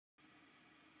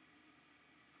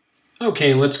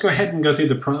Okay, let's go ahead and go through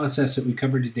the process that we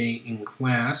covered today in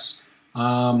class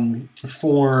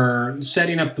for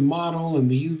setting up the model and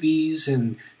the UVs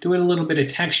and doing a little bit of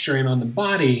texturing on the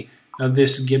body of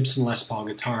this Gibson Les Paul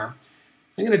guitar.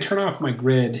 I'm going to turn off my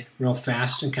grid real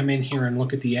fast and come in here and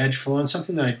look at the edge flow. And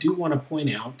something that I do want to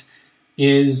point out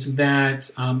is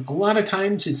that a lot of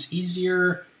times it's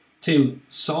easier to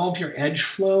solve your edge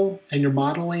flow and your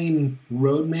modeling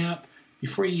roadmap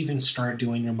before you even start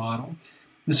doing your model.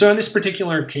 And so in this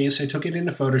particular case, I took it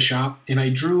into Photoshop and I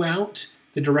drew out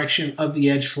the direction of the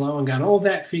edge flow and got all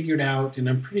that figured out, and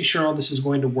I'm pretty sure all this is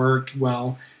going to work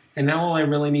well. And now all I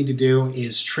really need to do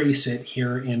is trace it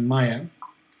here in Maya.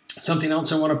 Something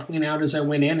else I want to point out is I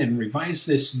went in and revised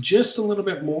this just a little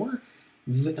bit more.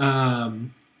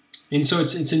 And so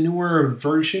it's a newer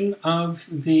version of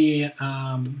the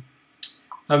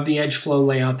edge flow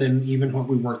layout than even what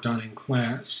we worked on in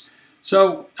class.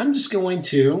 So I'm just going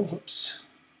to,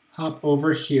 hop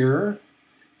over here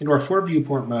into our 4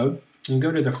 viewport mode and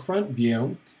go to the front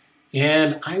view,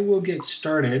 and I will get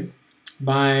started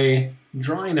by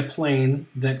drawing a plane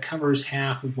that covers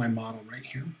half of my model right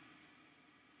here.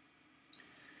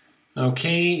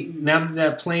 Okay, now that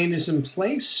that plane is in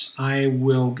place, I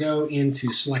will go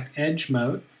into select edge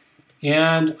mode,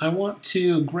 and I want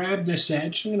to grab this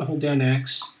edge. I'm going to hold down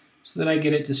X so that I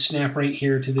get it to snap right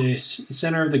here to the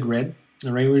center of the grid,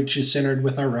 all right, which is centered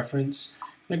with our reference.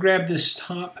 I grab this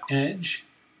top edge,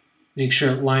 make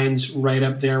sure it lines right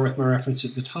up there with my reference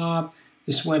at the top.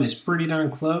 This one is pretty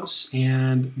darn close,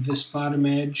 and this bottom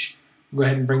edge, we'll go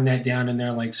ahead and bring that down in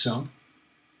there like so. All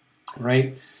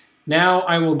right. Now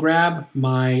I will grab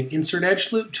my Insert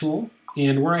Edge Loop tool,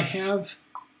 and where I have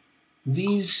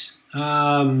these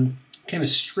kind of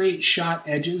straight shot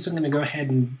edges, I'm going to go ahead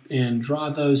and draw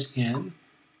those in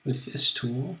with this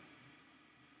tool.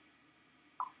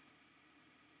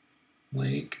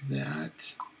 Like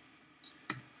that.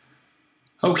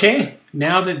 Okay,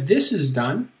 now that this is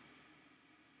done,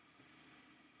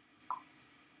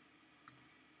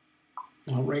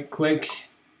 I'll right-click,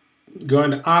 go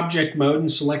into Object Mode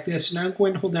and select this. Now I'm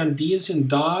going to hold down D as in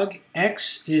dog,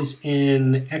 X is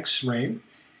in X-ray,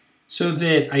 so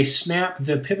that I snap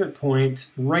the pivot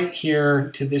point right here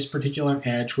to this particular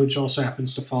edge, which also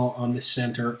happens to fall on the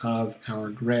center of our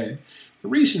grid. The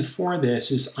reason for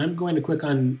this is I'm going to click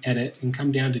on Edit and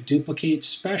come down to Duplicate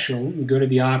Special and go to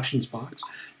the Options box,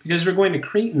 because we're going to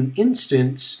create an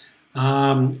instance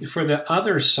for the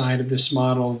other side of this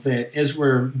model that as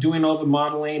we're doing all the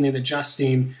modeling and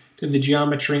adjusting to the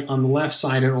geometry on the left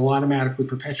side, it will automatically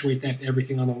perpetuate that to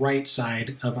everything on the right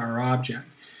side of our object.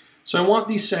 So I want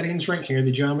these settings right here,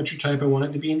 the geometry type, I want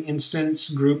it to be an instance,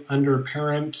 group under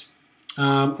parent.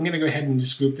 I'm going to go ahead and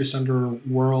just group this under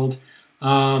world.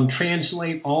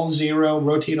 Translate all 0,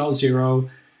 rotate all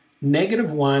 0,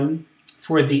 -1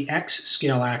 for the X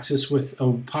scale axis with a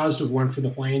 +1 for the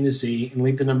Y and the Z, and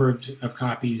leave the number of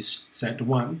copies set to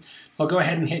 1. I'll go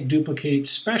ahead and hit Duplicate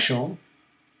Special,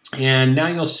 and now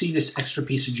you'll see this extra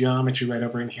piece of geometry right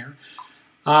over in here.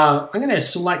 I'm going to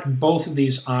select both of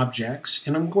these objects,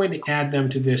 and I'm going to add them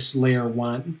to this layer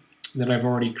 1 that I've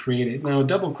already created. Now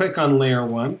double click on layer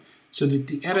 1 so that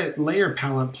the Edit Layer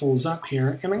palette pulls up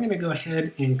here, and I'm going to go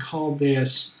ahead and call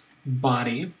this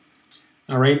Body.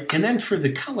 All right, and then for the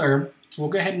color, we'll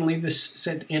go ahead and leave this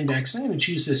set to index. I'm going to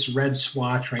choose this red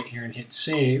swatch right here and hit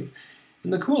Save.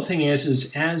 And the cool thing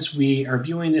is as we are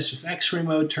viewing this with X-ray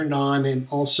mode turned on and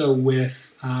also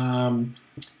with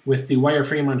the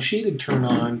wireframe on shaded turned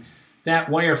on, that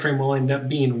wireframe will end up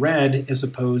being red as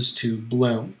opposed to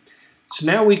blue. So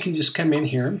now we can just come in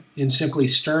here and simply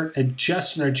start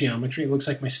adjusting our geometry. It looks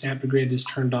like my snap to grid is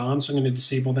turned on, so I'm going to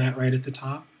disable that right at the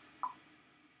top.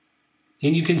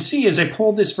 And you can see as I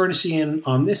pull this vertex in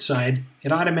on this side,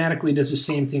 it automatically does the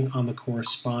same thing on the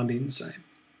corresponding side.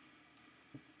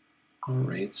 All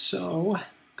right, so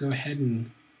go ahead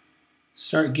and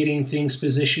start getting things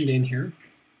positioned in here.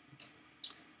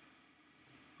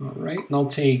 All right, and I'll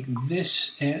take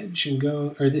this edge and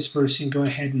this vertex and go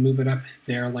ahead and move it up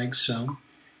there like so.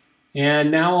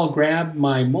 And now I'll grab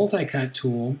my multi-cut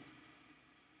tool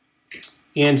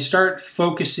and start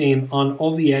focusing on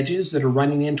all the edges that are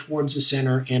running in towards the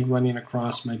center and running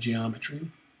across my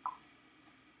geometry.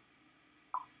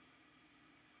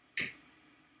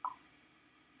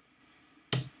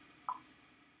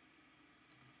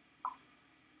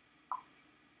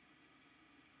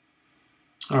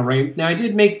 All right, now I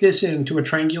did make this into a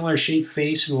triangular shaped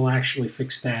face, and we'll actually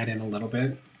fix that in a little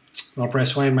bit. I'll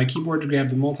press Y on my keyboard to grab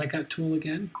the multi-cut tool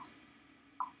again.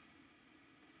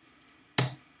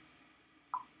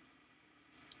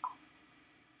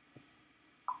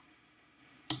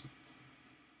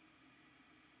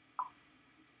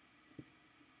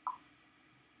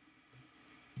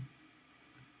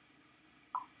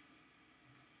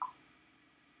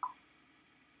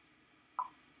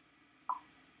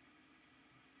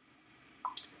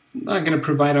 I'm not going to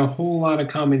provide a whole lot of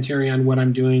commentary on what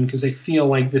I'm doing because I feel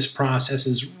like this process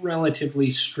is relatively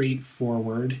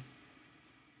straightforward.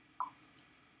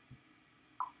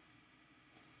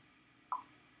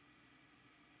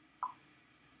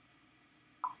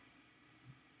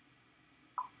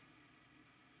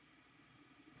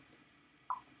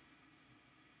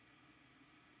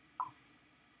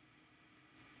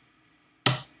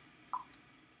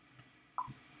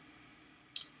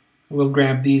 We'll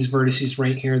grab these vertices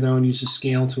right here, though, and use the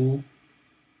scale tool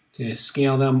to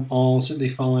scale them all so they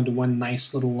fall into one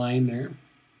nice little line there.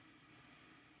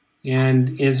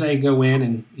 And as I go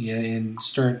in and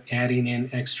start adding in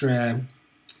extra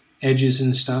edges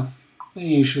and stuff, I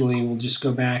usually will just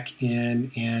go back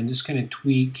in and just kind of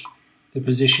tweak the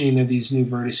positioning of these new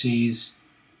vertices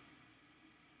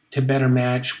to better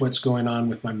match what's going on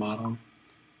with my model.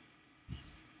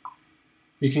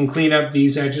 We can clean up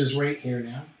these edges right here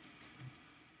now.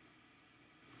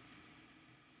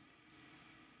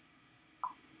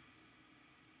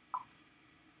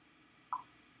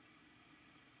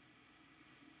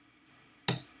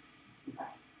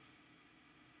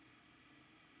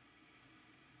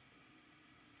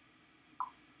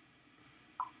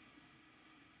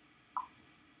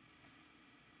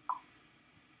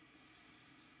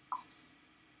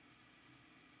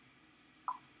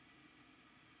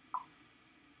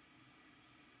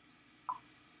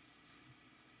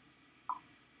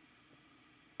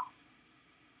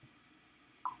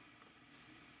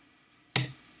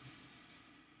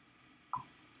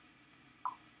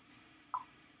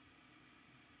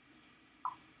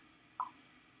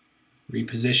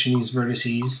 Reposition these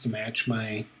vertices to match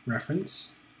my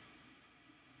reference.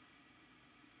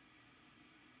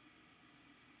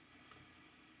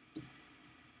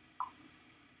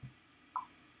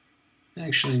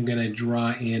 Actually, I'm going to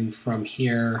draw in from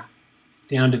here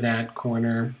down to that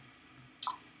corner.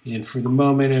 And for the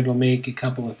moment, it'll make a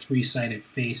couple of three-sided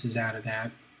faces out of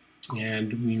that.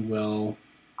 And we will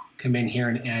come in here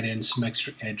and add in some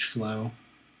extra edge flow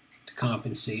to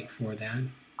compensate for that.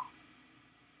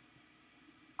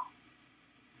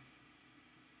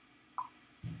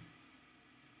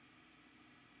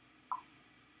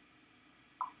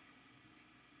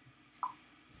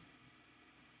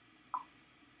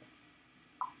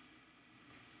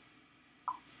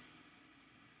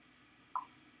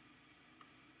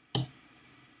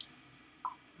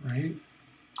 Right,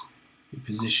 we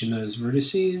position those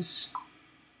vertices.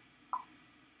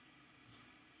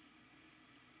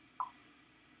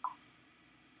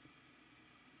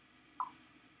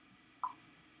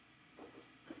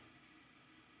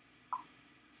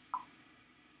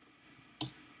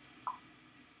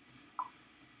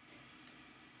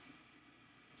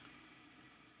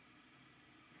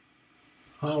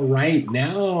 All right,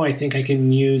 now I think I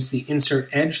can use the Insert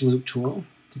Edge Loop tool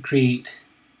to create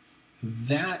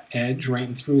that edge right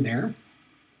in through there.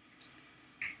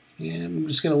 And I'm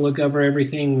just going to look over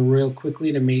everything real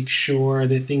quickly to make sure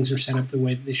that things are set up the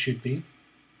way that they should be.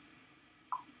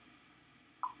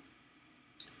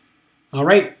 All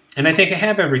right, and I think I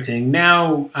have everything.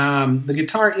 Now, the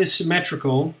guitar is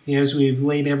symmetrical as we've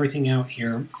laid everything out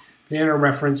here. But in our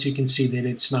reference, you can see that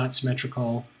it's not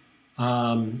symmetrical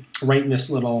right in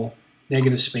this little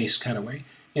negative space cutaway.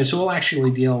 And so we'll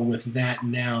actually deal with that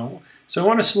now. So I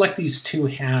want to select these two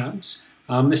halves.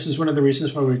 This is one of the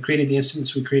reasons why we created the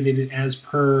instance. We created it as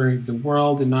per the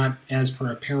world and not as per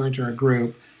a parent or a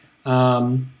group.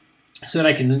 So that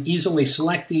I can easily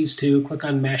select these two, click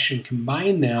on Mesh and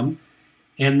combine them.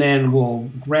 And then we'll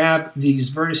grab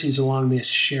these vertices along this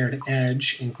shared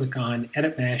edge and click on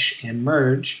Edit Mesh and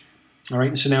Merge. All right,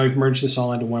 and so now we've merged this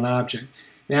all into one object.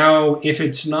 Now, if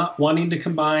it's not wanting to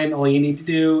combine, all you need to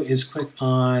do is click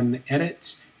on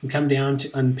Edit and come down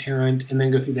to Unparent and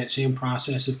then go through that same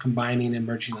process of combining and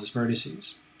merging those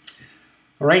vertices.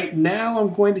 All right, now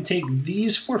I'm going to take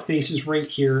these four faces right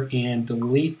here and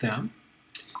delete them.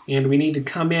 And we need to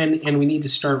come in and we need to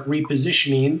start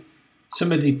repositioning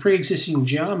some of the pre-existing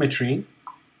geometry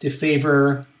to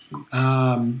favor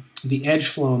the edge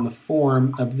flow and the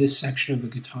form of this section of the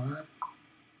guitar.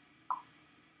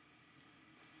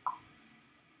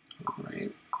 All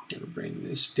right, I'm going to bring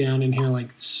this down in here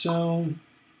like so. I'm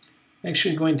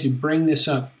actually going to bring this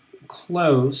up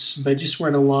close, but just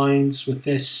where it aligns with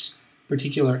this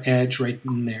particular edge right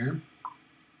in there.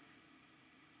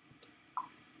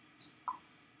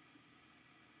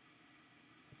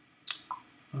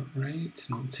 All right,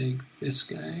 and I'll take this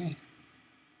guy,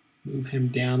 move him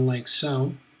down like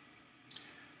so.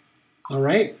 All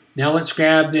right, now let's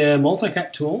grab the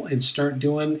multi-cut tool and start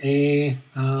doing a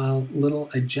little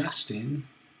adjusting.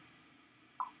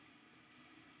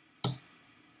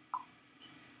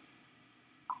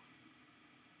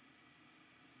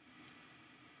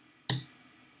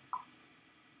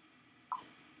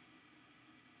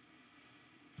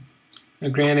 Now,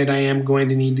 granted, I am going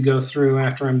to need to go through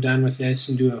after I'm done with this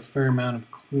and do a fair amount of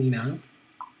cleanup.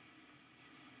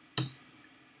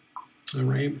 All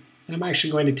right, I'm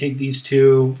actually going to take these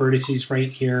two vertices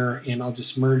right here and I'll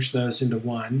just merge those into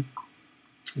one.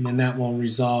 And then that will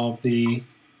resolve the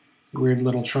weird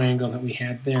little triangle that we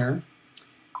had there.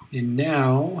 And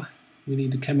now we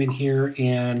need to come in here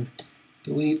and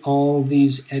delete all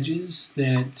these edges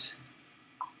that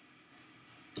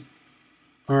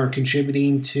are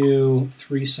contributing to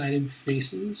three-sided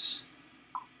faces.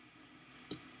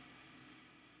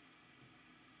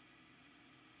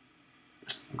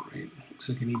 All right, looks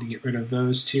like I need to get rid of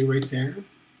those two right there.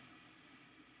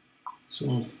 So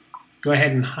we'll go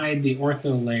ahead and hide the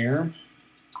ortho layer.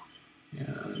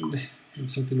 And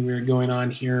have something weird going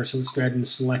on here, so let's go ahead and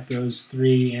select those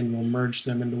three and we'll merge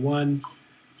them into one.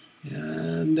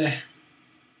 And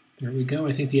there we go.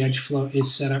 I think the edge flow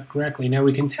is set up correctly. Now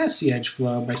we can test the edge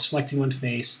flow by selecting one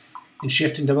face and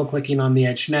shift and double clicking on the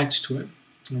edge next to it.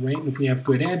 All right, and if we have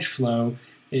good edge flow,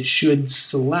 it should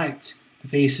select the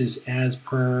faces as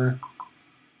per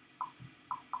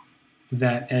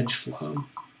that edge flow.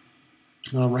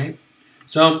 All right,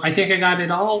 so I think I got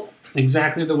it all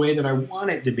exactly the way that I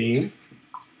want it to be.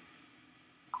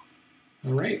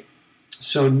 All right,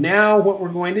 so now what we're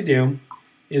going to do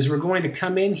is we're going to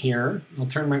come in here, I'll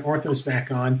turn my orthos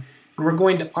back on, and we're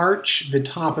going to arch the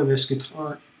top of this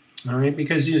guitar. All right,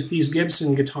 because these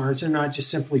Gibson guitars are not just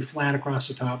simply flat across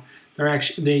the top. They're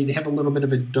actually they have a little bit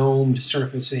of a domed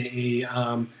surface,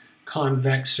 a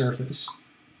convex surface.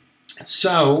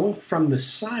 So from the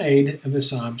side of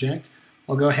this object,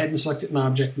 I'll go ahead and select it in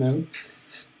object mode.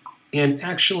 And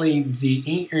actually,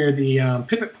 the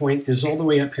pivot point is all the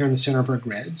way up here in the center of our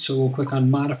grid. So we'll click on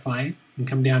Modify and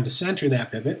come down to center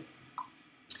that pivot.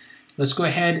 Let's go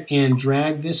ahead and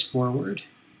drag this forward,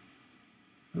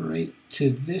 all right, to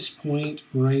this point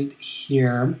right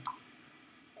here,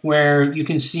 where you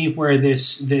can see where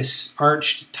this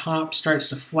arched top starts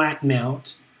to flatten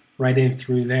out right in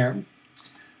through there.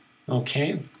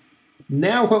 Okay,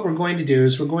 now what we're going to do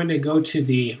is we're going to go to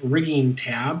the Rigging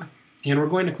tab, and we're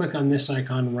going to click on this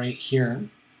icon right here.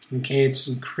 Okay,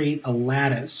 it's create a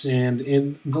lattice,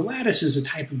 and the lattice is a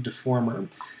type of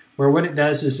deformer, where what it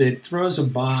does is it throws a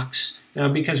box. Now,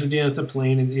 because we're dealing with a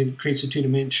plane, it creates a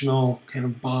two-dimensional kind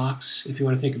of box, if you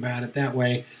want to think about it that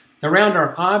way, around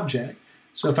our object.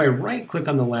 So if I right-click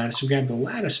on the lattice and grab the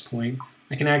lattice point,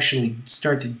 I can actually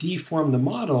start to deform the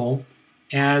model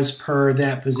as per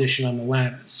that position on the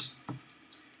lattice,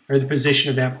 or the position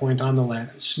of that point on the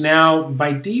lattice. Now,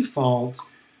 by default,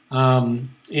 in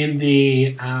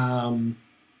the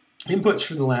inputs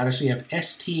for the lattice, we have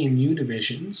ST and U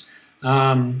divisions.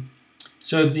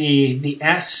 So the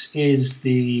S is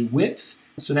the width,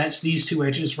 so that's these two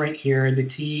edges right here. The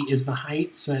T is the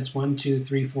height, so that's 1, 2,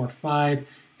 3, 4, 5.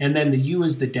 And then the U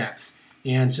is the depth.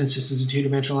 And since this is a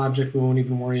two-dimensional object, we won't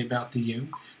even worry about the U.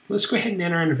 Let's go ahead and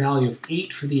enter in a value of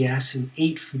 8 for the S and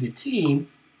 8 for the T,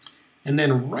 and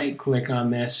then right-click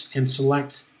on this and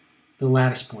select the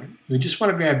lattice point. We just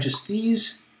want to grab just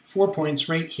these 4 points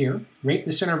right here, right in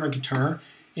the center of our guitar,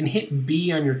 and hit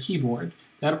B on your keyboard.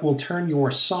 That will turn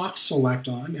your soft select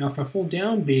on. Now if I hold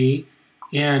down B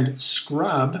and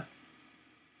scrub,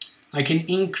 I can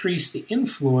increase the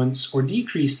influence or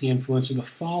decrease the influence of the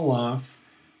fall off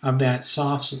of that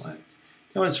soft select.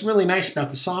 Now what's really nice about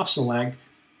the soft select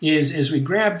is as we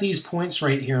grab these points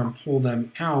right here and pull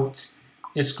them out,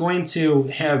 it's going to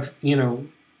have, you know,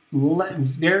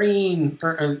 varying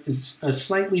or a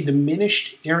slightly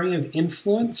diminished area of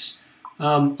influence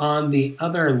on the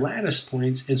other lattice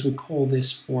points as we pull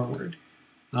this forward.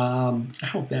 I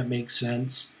hope that makes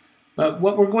sense. But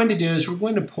what we're going to do is we're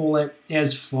going to pull it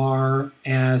as far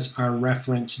as our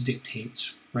reference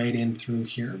dictates, right in through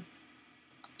here.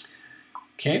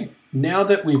 Okay, now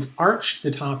that we've arched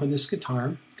the top of this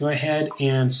guitar, go ahead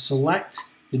and select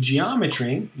the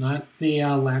geometry, not the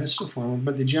lattice deformer,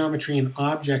 but the geometry in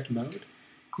object mode,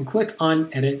 and click on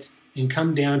Edit and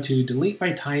come down to Delete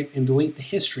by Type and delete the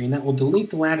history, and that will delete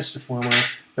the lattice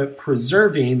deformer, but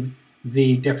preserving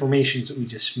the deformations that we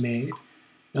just made.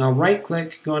 Now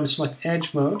right-click, go on to Select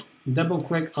Edge Mode,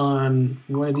 double-click on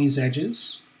one of these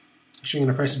edges. Actually, I'm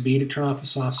going to press B to turn off the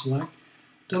soft select.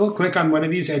 Double-click on one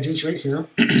of these edges right here,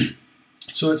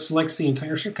 so it selects the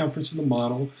entire circumference of the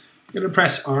model. I'm going to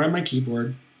press R on my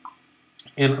keyboard,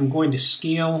 and I'm going to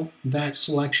scale that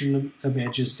selection of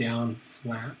edges down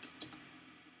flat.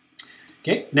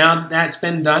 Okay, now that that's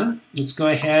been done, let's go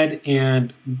ahead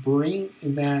and bring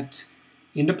that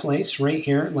into place right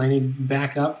here, lining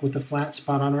back up with the flat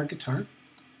spot on our guitar.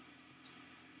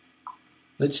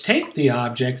 Let's take the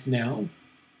object now,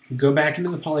 go back into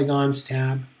the Polygons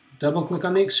tab, double click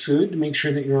on the extrude to make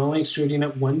sure that you're only extruding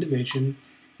at one division,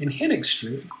 and hit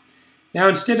extrude. Now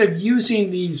instead of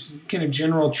using these kind of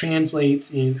general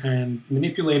translate and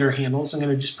manipulator handles, I'm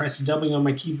going to just press W on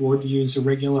my keyboard to use a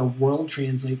regular world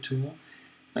translate tool.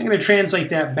 I'm going to translate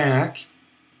that back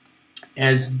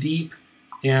as deep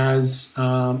as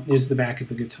is the back of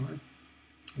the guitar.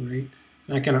 All right.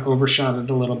 I kind of overshot it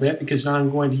a little bit because now I'm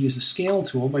going to use the scale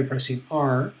tool by pressing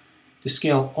R to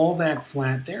scale all that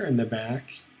flat there in the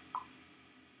back.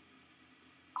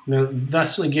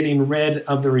 Thusly getting rid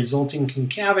of the resulting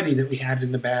concavity that we had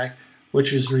in the back,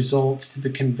 which is a result to the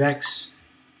convex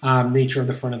nature of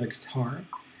the front of the guitar.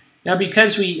 Now,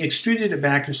 because we extruded it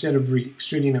back instead of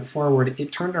extruding it forward,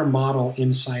 it turned our model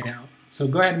inside out. So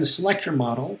go ahead and select your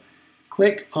model,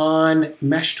 click on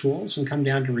Mesh Tools, and come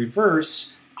down to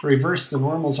reverse the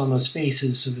normals on those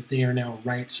faces so that they are now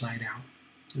right side out.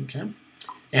 Okay,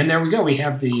 and there we go. We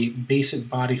have the basic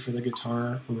body for the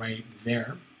guitar right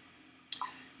there.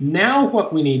 Now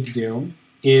what we need to do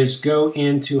is go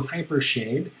into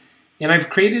Hypershade, and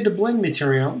I've created a blend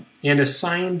material and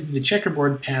assigned the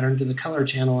checkerboard pattern to the color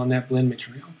channel on that blend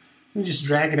material. Let me just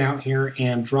drag it out here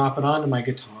and drop it onto my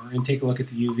guitar and take a look at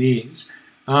the UVs.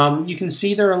 You can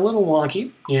see they're a little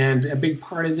wonky, and a big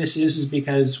part of this is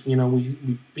because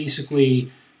we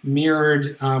basically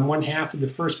mirrored one half of the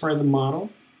first part of the model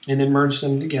and then merged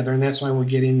them together, and that's why we're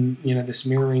getting this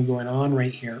mirroring going on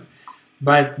right here.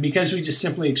 But because we just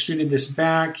simply extruded this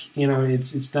back,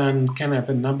 it's done kind of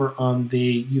a number on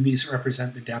the UVs that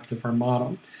represent the depth of our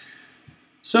model.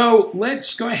 So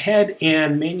let's go ahead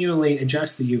and manually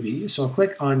adjust the UV. So I'll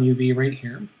click on UV right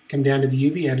here, come down to the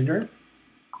UV editor,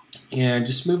 and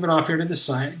just move it off here to the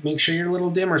side. Make sure your little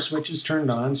dimmer switch is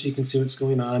turned on so you can see what's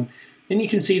going on. Then you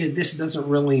can see that this doesn't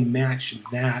really match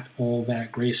that all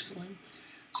that gracefully.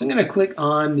 So I'm going to click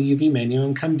on the UV menu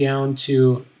and come down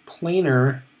to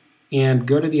Planar and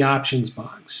go to the options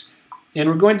box. And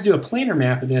we're going to do a planar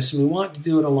map of this, and we want to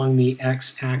do it along the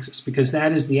x-axis because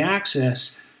that is the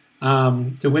axis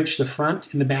to which the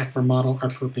front and the back of our model are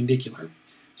perpendicular.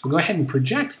 So go ahead and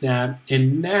project that,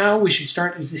 and now we should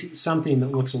start to see something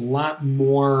that looks a lot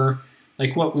more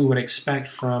like what we would expect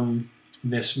from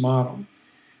this model.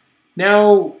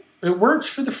 Now, it works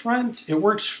for the front, it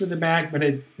works for the back, but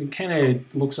it kind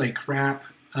of looks like crap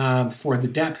for the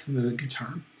depth of the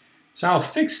guitar. So I'll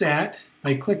fix that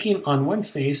by clicking on one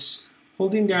face,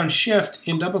 holding down Shift,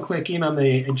 and double-clicking on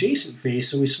the adjacent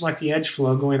face, so we select the edge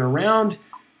flow going around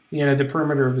the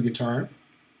perimeter of the guitar.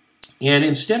 And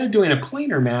instead of doing a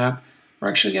planar map, we're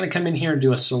actually going to come in here and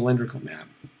do a cylindrical map.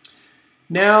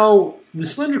 Now, the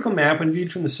cylindrical map, when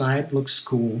viewed from the side, looks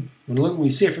cool. When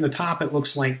we see it from the top, it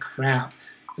looks like crap.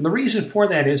 And the reason for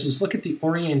that is look at the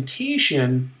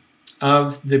orientation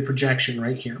of the projection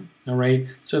right here. All right,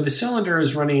 so the cylinder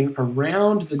is running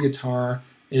around the guitar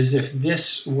as if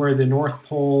this were the North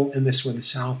Pole and this were the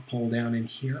South Pole down in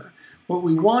here. What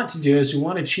we want to do is we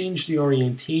want to change the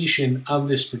orientation of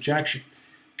this projection.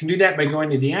 We can do that by going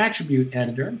to the attribute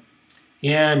editor,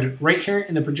 and right here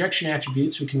in the projection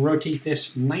attributes we can rotate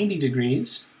this 90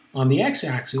 degrees on the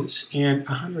x-axis and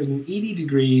 180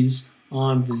 degrees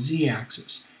on the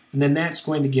z-axis, and then that's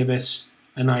going to give us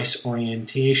a nice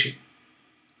orientation.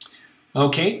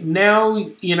 Okay, now,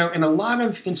 in a lot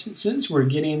of instances, we're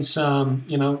getting some,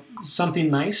 something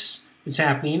nice that's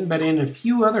happening, but in a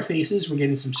few other phases, we're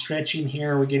getting some stretching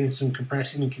here, we're getting some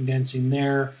compressing and condensing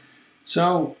there.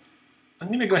 So I'm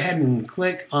going to go ahead and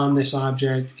click on this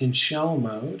object in shell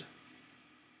mode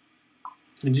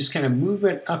and just kind of move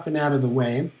it up and out of the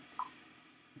way.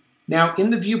 Now,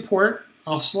 in the viewport,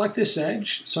 I'll select this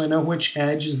edge so I know which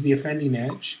edge is the offending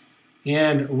edge.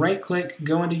 And right-click,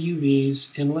 go into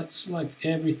UVs, and let's select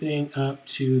everything up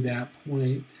to that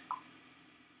point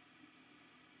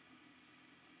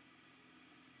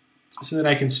so that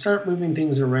I can start moving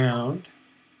things around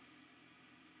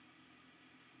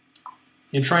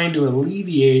and trying to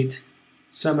alleviate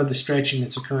some of the stretching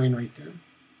that's occurring right there.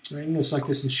 All right, I'm going to select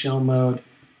this in shell mode,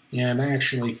 and I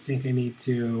actually think I need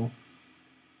to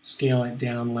scale it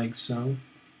down like so.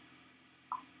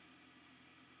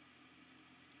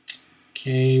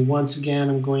 Okay, once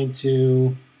again, I'm going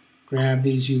to grab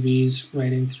these UVs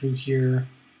right in through here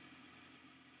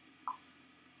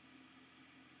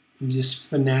and just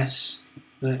finesse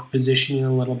the positioning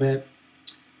a little bit.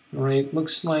 All right,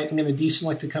 looks like I'm going to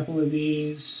deselect a couple of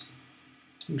these.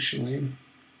 Actually, I'm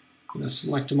going to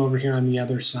select them over here on the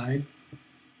other side.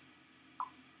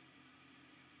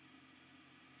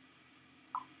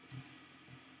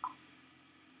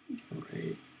 All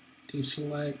right,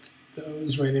 deselect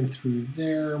those right in through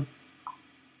there.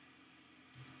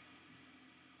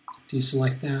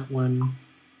 Deselect that one.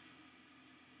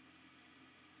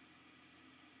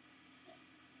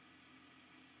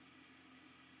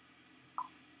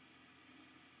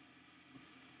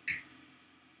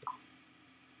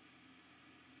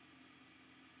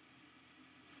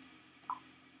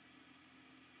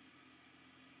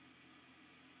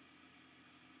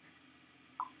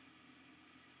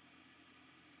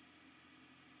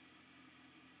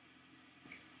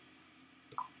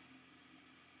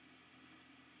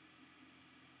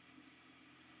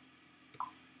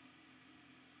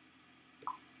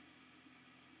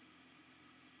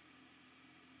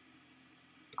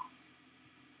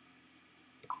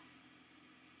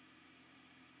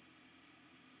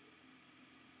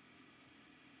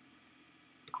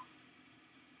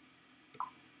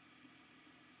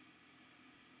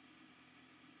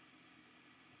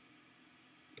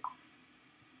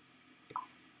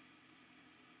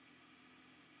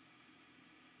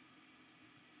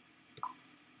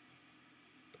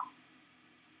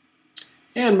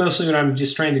 And mostly what I'm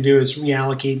just trying to do is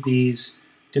reallocate these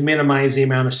to minimize the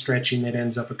amount of stretching that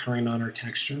ends up occurring on our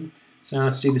texture. So now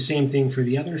let's do the same thing for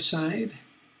the other side.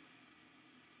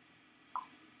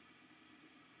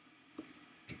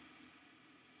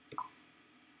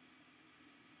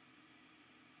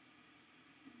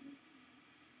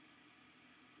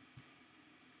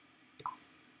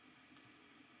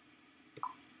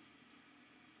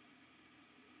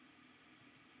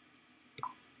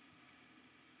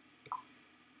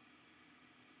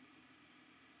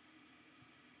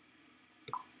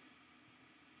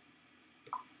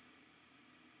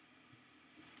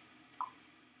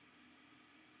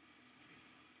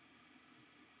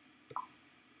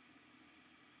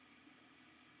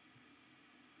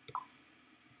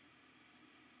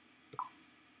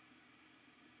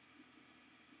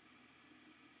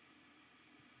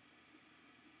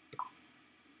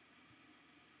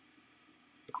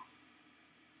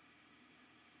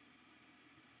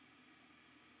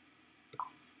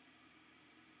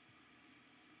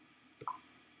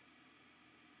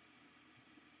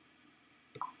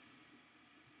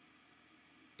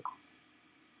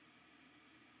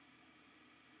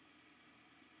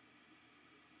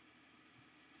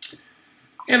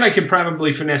 And I could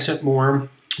probably finesse it more,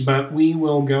 but we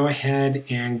will go ahead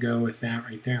and go with that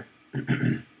right there.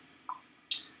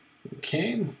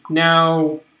 Okay,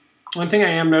 now one thing I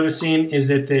am noticing is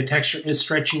that the texture is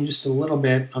stretching just a little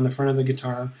bit on the front of the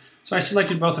guitar. So I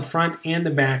selected both the front and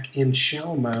the back in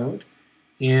shell mode,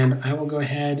 and I will go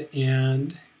ahead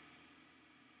and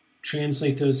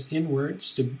translate those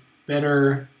inwards to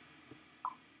better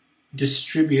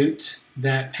distribute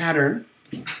that pattern.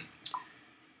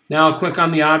 Now I'll click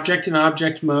on the object in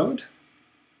object mode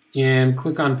and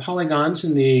click on polygons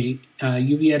in the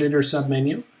UV editor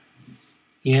submenu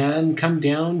and come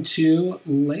down to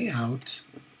layout,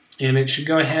 and it should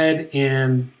go ahead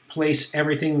and place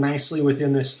everything nicely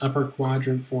within this upper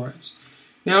quadrant for us.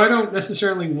 Now I don't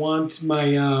necessarily want my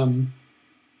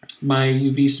my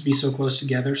UVs to be so close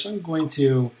together, so I'm going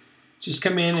to just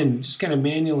come in and just kind of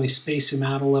manually space them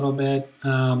out a little bit.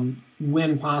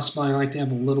 When possible, I like to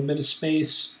have a little bit of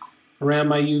space around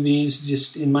my UVs.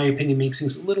 Just, in my opinion, makes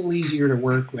things a little easier to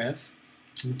work with.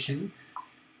 Okay.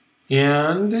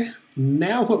 And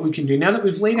now what we can do, now that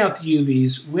we've laid out the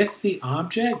UVs with the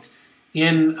object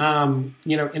in,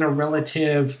 in a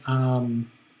relative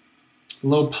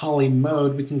low poly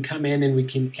mode, we can come in and we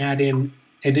can add in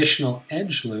additional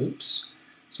edge loops.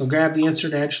 So grab the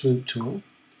Insert Edge Loop tool,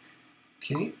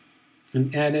 okay,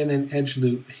 and add in an edge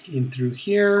loop in through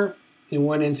here and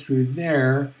one in through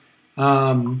there.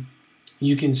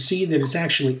 You can see that it's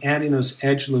actually adding those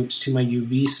edge loops to my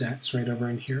UV sets right over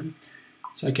in here.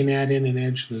 So I can add in an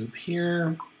edge loop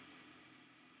here,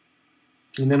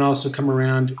 and then also come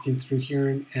around in through here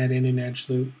and add in an edge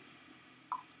loop.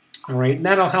 All right, and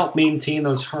that'll help maintain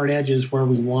those hard edges where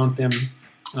we want them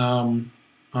on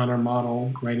our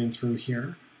model right in through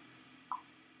here.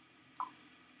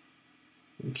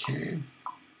 Okay.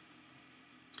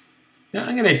 Now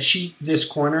I'm going to cheat this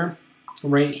corner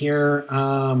right here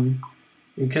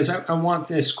because I want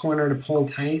this corner to pull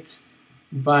tight,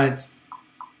 but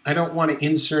I don't want to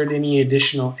insert any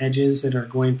additional edges that are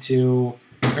going to,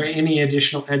 or any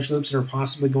additional edge loops that are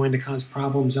possibly going to cause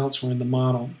problems elsewhere in the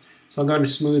model. So I'll go into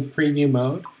Smooth Preview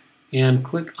mode and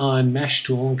click on Mesh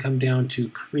Tool and come down to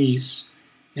Crease,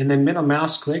 and then middle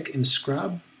mouse click and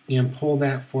scrub and pull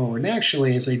that forward. And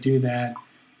actually, as I do that,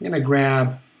 I'm going to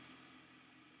grab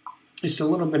just a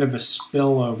little bit of a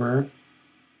spillover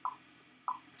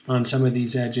on some of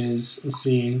these edges. Let's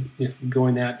see if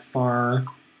going that far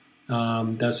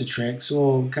does the trick. So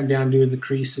we'll come down to the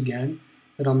crease again,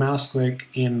 middle mouse click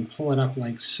and pull it up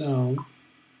like so.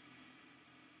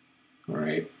 All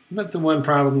right, but the one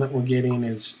problem that we're getting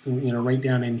is, right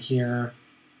down in here.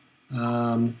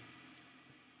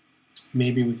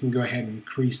 Maybe we can go ahead and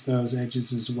crease those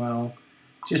edges as well.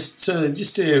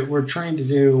 We're trying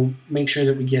to make sure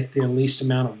that we get the least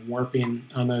amount of warping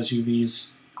on those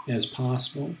UVs as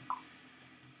possible.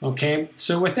 Okay,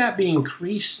 so with that being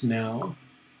creased now,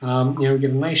 we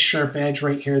get a nice sharp edge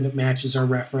right here that matches our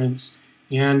reference,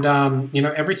 and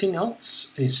everything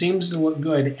else, it seems to look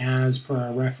good as per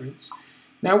our reference.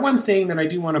 Now, one thing that I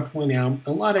do want to point out,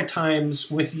 a lot of times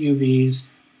with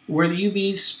UVs, where the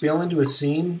UVs spill into a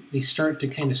scene, they start to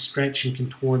kind of stretch and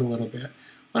contort a little bit.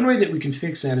 One way that we can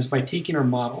fix that is by taking our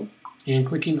model and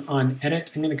clicking on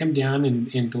Edit. I'm going to come down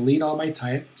and delete all by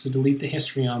type, so delete the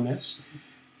history on this.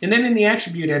 And then in the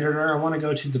Attribute Editor, I want to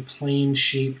go to the Plane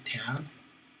Shape tab.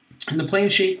 In the Plane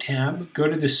Shape tab, go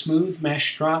to the Smooth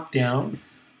Mesh drop-down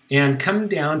and come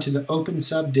down to the Open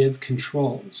Subdiv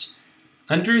Controls.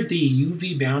 Under the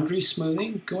UV boundary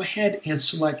smoothing, go ahead and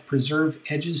select Preserve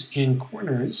Edges and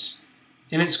Corners,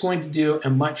 and it's going to do a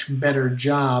much better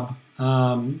job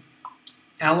allocating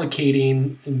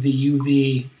the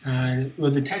UV or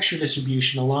the texture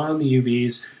distribution along the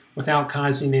UVs without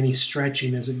causing any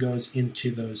stretching as it goes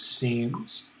into those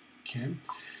seams. Okay.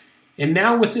 And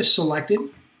now with this selected,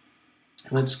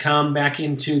 let's come back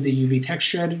into the UV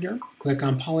texture editor, click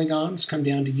on Polygons, come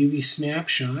down to UV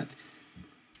Snapshot,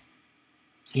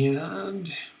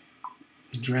 and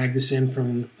drag this in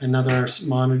from another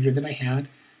monitor that I had.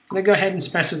 I'm going to go ahead and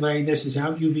specify this as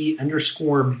out UV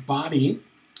 _body.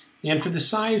 And for the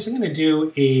size, I'm going to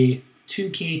do a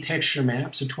 2K texture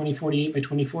map, so 2048 by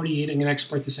 2048. I'm going to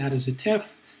export this out as a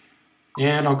TIFF,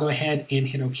 and I'll go ahead and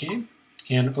hit OK,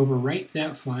 and overwrite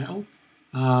that file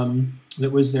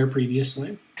that was there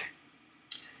previously.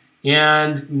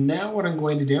 And now what I'm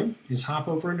going to do is hop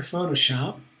over into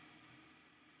Photoshop,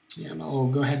 and I'll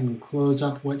go ahead and close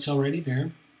up what's already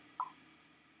there.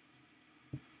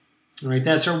 All right,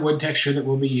 that's our wood texture that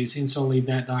we'll be using, so I'll leave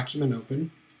that document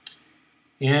open.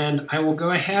 And I will go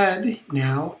ahead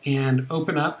now and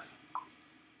open up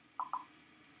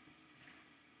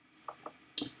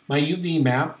my UV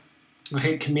map. I'll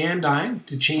hit Command-I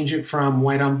to change it from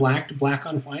white on black to black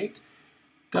on white.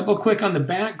 Double-click on the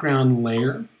background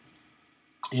layer.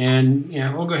 And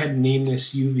yeah, we'll go ahead and name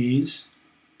this UVs.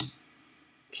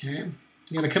 Okay. I'm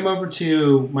going to come over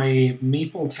to my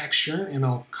maple texture, and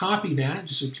I'll copy that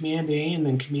just with Command-A and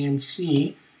then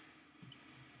Command-C.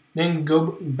 Then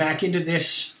go back into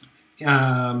this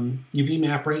UV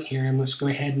map right here, and let's go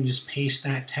ahead and just paste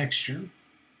that texture.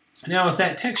 Now with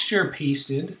that texture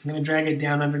pasted, I'm going to drag it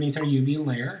down underneath our UV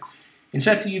layer and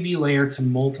set the UV layer to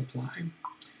multiply.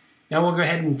 Now we'll go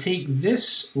ahead and take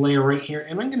this layer right here,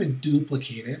 and I'm going to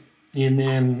duplicate it and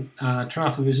then turn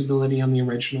off the visibility on the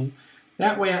original.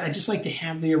 That way I just like to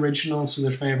have the original so that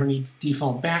if I ever need to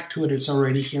default back to it, it's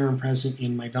already here and present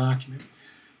in my document.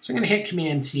 So I'm going to hit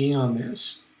Command-T on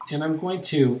this, and I'm going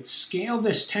to scale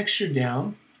this texture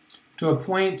down to a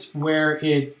point where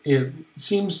it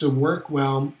seems to work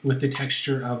well with the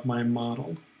texture of my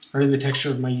model, or the texture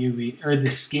of my UV, or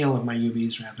the scale of my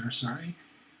UVs rather, sorry.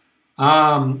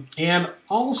 And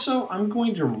also I'm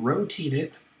going to rotate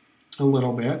it a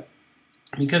little bit,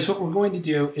 because what we're going to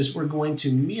do is we're going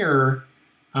to mirror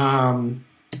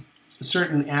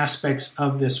certain aspects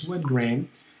of this wood grain,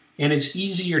 and it's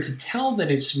easier to tell that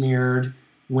it's mirrored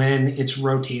when it's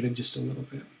rotated just a little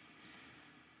bit.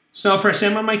 So I'll press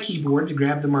M on my keyboard to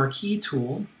grab the marquee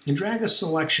tool and drag a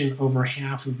selection over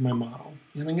half of my model.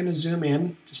 And I'm going to zoom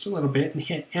in just a little bit and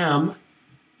hit M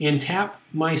and tap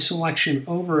my selection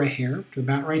over a hair to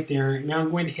about right there. Now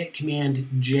I'm going to hit Command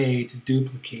J to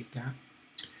duplicate that.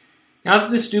 Now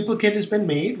that this duplicate has been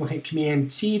made, we'll hit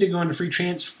Command T to go into free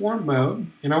transform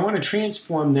mode, and I want to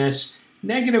transform this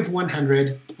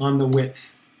 -100 on the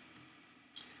width.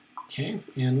 Okay,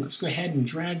 and let's go ahead and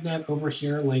drag that over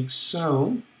here like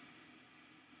so.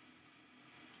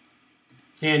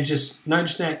 And just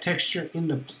nudge that texture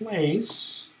into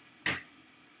place.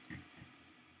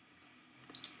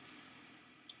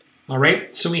 All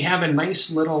right, so we have a nice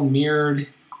little mirrored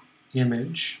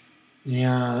image.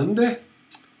 And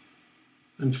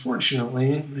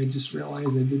unfortunately, I just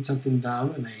realized I did something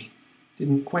dumb and I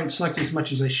didn't quite select as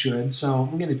much as I should. So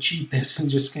I'm going to cheat this and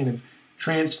just kind of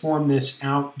transform this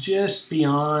out just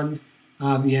beyond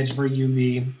the edge of our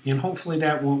UV. And hopefully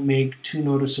that won't make too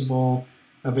noticeable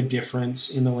of a difference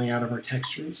in the layout of our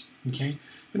textures. Okay,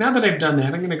 but now that I've done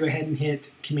that, I'm going to go ahead and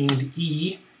hit Command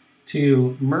E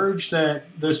to merge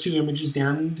those two images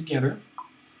down together.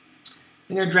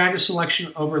 I'm going to drag a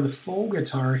selection over the full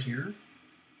guitar here,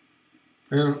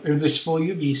 or this full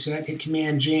UV set, hit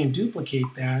Command J and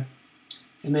duplicate that,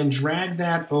 and then drag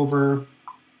that over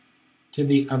to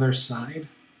the other side.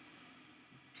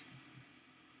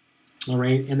 All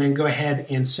right, and then go ahead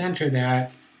and center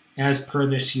that as per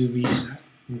this UV set.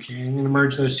 Okay, I'm going to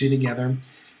merge those two together.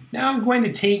 Now I'm going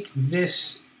to take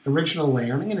this original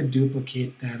layer and I'm going to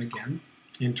duplicate that again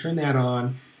and turn that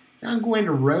on. Now I'm going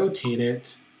to rotate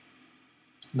it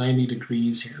 90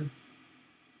 degrees here.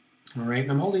 All right,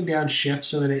 I'm holding down Shift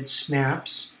so that it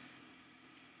snaps.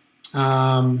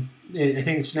 I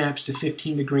think it snaps to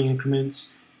 15-degree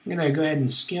increments. I'm going to go ahead and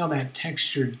scale that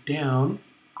texture down.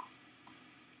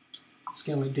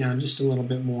 Scale it down just a little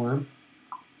bit more.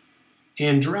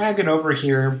 And drag it over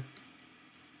here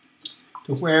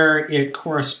to where it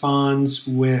corresponds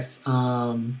with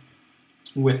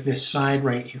this side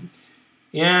right here.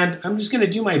 And I'm just going to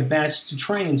do my best to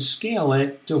try and scale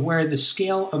it to where the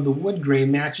scale of the wood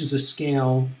grain matches the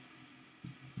scale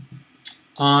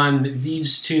on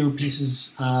these two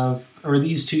pieces of, or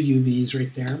these two UVs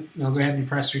right there. And I'll go ahead and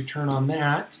press return on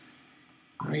that.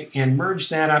 All right, and merge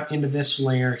that up into this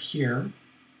layer here.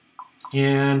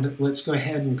 And let's go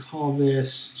ahead and call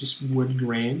this just wood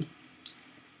grain.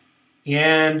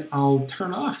 And I'll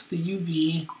turn off the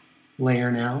UV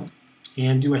layer now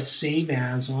and do a save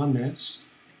as on this.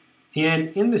 And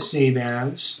in the save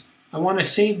as, I want to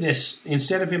save this,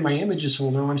 instead of in my images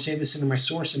folder, I want to save this into my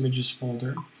source images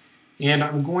folder. And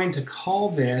I'm going to call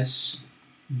this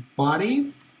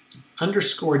body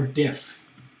underscore diff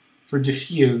for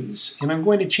diffuse. And I'm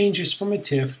going to change this from a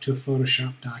TIFF to a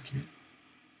Photoshop document.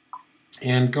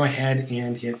 And go ahead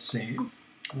and hit save.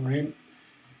 All right.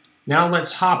 Now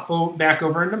let's hop back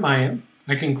over into Maya.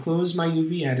 I can close my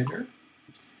UV editor.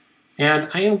 And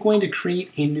I am going to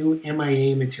create a new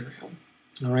MIA material.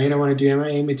 All right, I want to do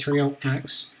MIA material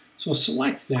X. So I'll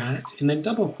select that and then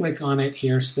double click on it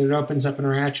here so that it opens up in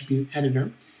our attribute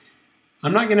editor.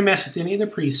 I'm not going to mess with any of the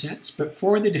presets, but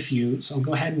for the diffuse, I'll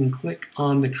go ahead and click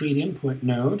on the create input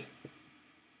node.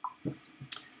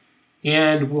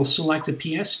 And we'll select a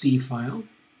PSD file.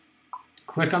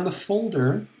 Click on the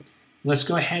folder. Let's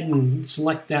go ahead and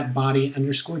select that body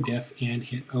underscore diff and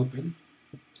hit open.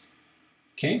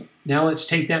 Okay, now let's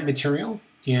take that material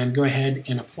and go ahead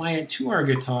and apply it to our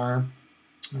guitar.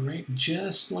 All right,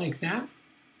 just like that.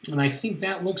 And I think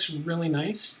that looks really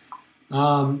nice,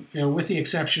 with the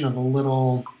exception of a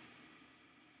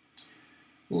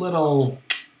little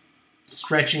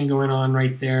stretching going on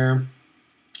right there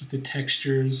with the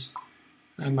textures.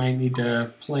 I might need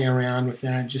to play around with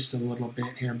that just a little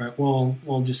bit here, but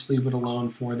we'll just leave it alone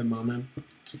for the moment.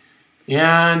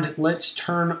 And let's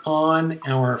turn on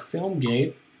our film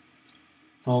gate.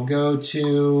 I'll go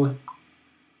to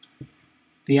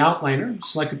the outliner,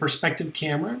 select the perspective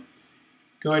camera,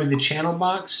 go into the channel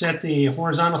box, set the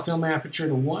horizontal film aperture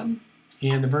to 1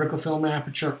 and the vertical film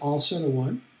aperture also to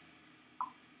 1.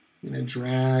 I'm going to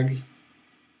drag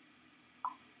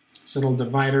this little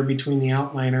divider between the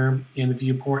outliner and the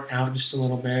viewport out just a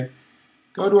little bit.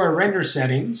 Go to our render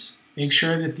settings, make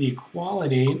sure that the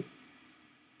quality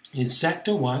is set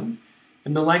to 1.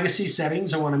 In the legacy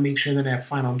settings, I want to make sure that I have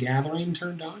final gathering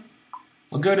turned on.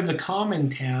 I'll go to the common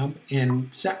tab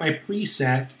and set my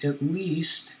preset at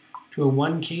least to a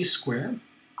 1K square.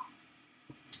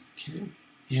 Okay,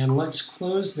 and let's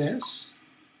close this.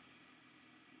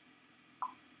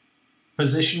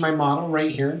 Position my model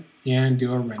right here and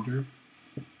do a render.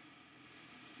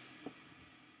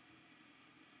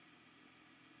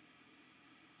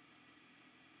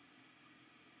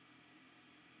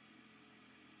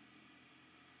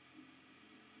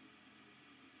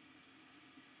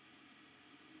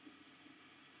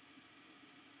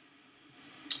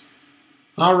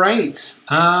 All right,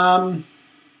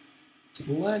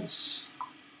 let's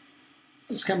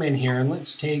come in here and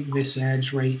let's take this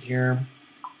edge right here.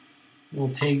 We'll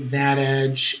take that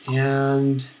edge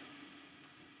and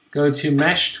go to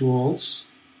Mesh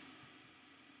Tools.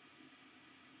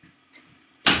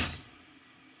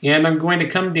 And I'm going to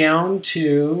come down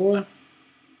to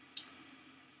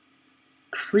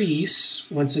Crease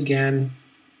once again,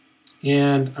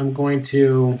 and I'm going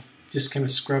to just kind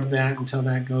of scrub that until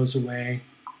that goes away.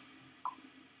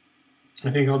 I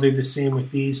think I'll do the same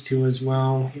with these two as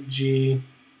well. Hit G.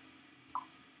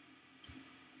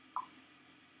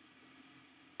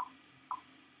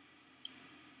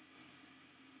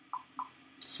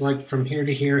 Select from here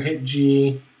to here, hit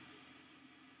G.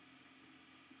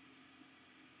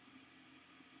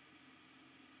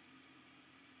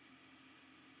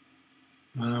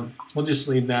 We'll just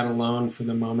leave that alone for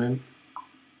the moment.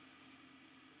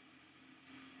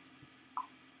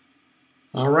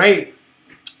 All right,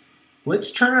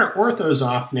 let's turn our orthos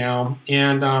off now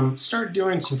and start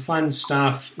doing some fun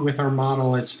stuff with our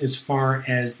model as far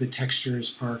as the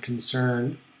textures are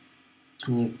concerned.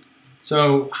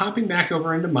 So hopping back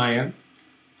over into Maya,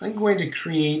 I'm going to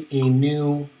create a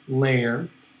new layer.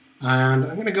 And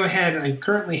I'm going to go ahead, I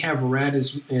currently have red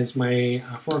as my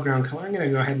foreground color. I'm going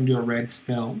to go ahead and do a red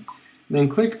fill. And then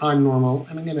click on normal,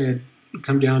 and I'm going to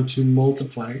come down to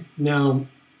multiply. Now,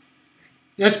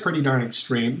 that's pretty darn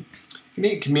extreme. I'm going to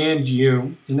hit Command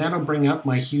U, and that'll bring up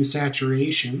my hue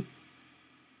saturation.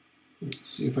 Let's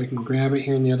see if I can grab it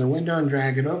here in the other window and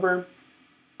drag it over.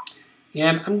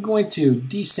 And I'm going to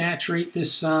desaturate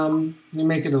this some. I'm going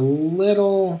to make it a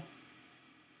little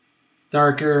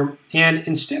darker. And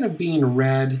instead of being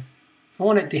red, I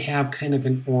want it to have kind of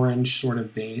an orange sort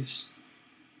of base.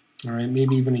 All right,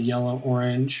 maybe even a yellow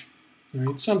orange. All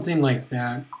right, something like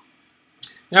that.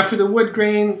 Now for the wood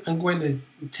grain, I'm going to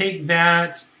take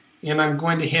that and I'm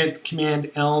going to hit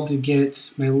Command L to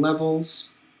get my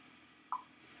levels.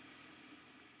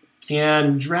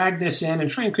 and drag this in and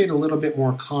try and create a little bit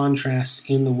more contrast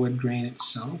in the wood grain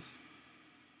itself.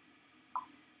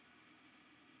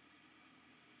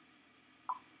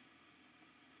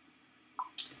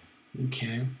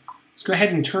 Okay, let's go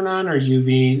ahead and turn on our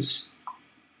UVs.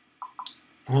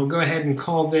 I'll go ahead and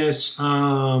call this,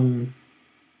 we'll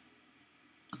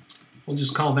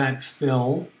just call that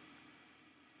fill.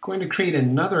 I'm going to create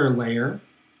another layer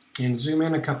and zoom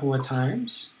in a couple of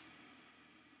times.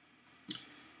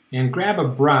 And grab a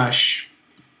brush.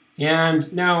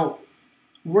 And now,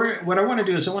 what I want to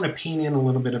do is I want to paint in a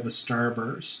little bit of a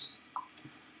starburst.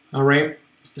 All right,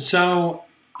 so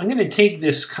I'm going to take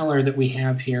this color that we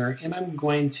have here, and I'm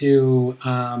going to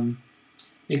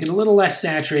make it a little less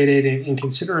saturated and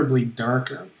considerably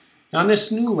darker. Now on this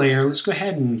new layer, let's go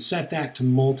ahead and set that to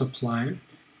multiply.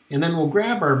 And then we'll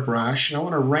grab our brush, and I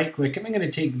want to right-click, and I'm going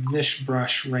to take this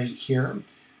brush right here.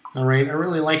 All right, I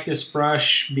really like this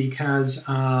brush because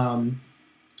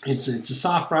it's a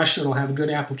soft brush that'll have a good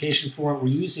application for what we're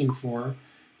using for.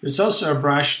 It's also a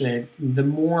brush that the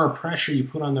more pressure you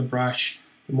put on the brush,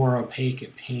 the more opaque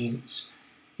it paints.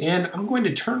 And I'm going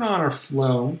to turn on our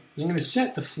flow. I'm going to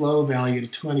set the flow value to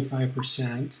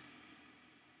 25%.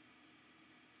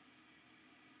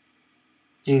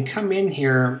 And come in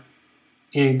here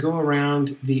and go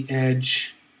around the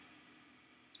edge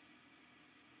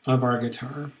of our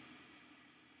guitar.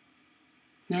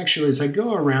 Actually, as I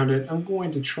go around it, I'm going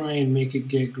to try and make it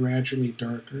get gradually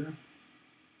darker.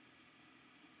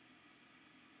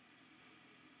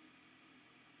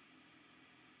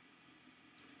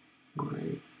 All right,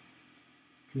 I'm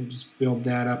going to just build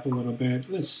that up a little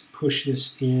bit. Let's push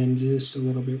this in just a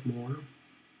little bit more.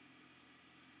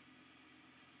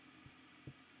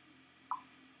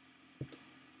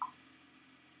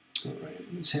 All right,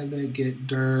 let's have that get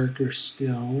darker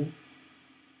still.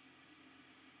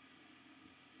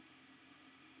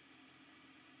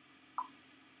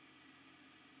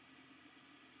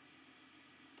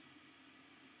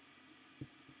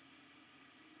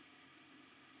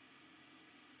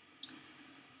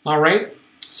 All right,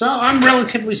 so I'm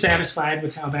relatively satisfied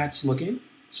with how that's looking.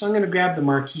 So I'm going to grab the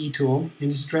marquee tool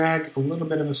and just drag a little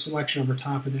bit of a selection over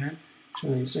top of that. So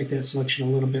let's make that selection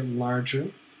a little bit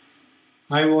larger.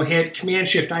 I will hit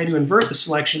Command-Shift-I to invert the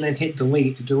selection, then hit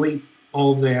Delete to delete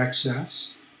all of the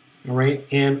excess. All right,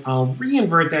 and I'll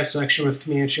re-invert that selection with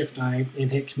Command-Shift-I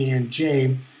and hit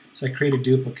Command-J, so I create a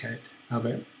duplicate of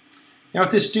it. Now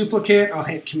with this duplicate, I'll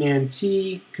hit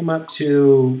Command-T, come up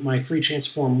to my free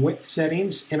transform width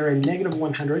settings, enter in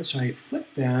 -100, so I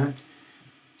flip that.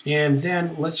 And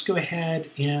then let's go ahead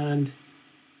and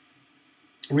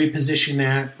reposition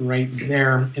that right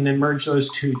there, and then merge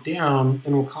those two down,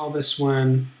 and we'll call this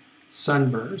one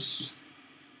Sunburst.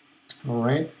 All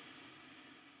right.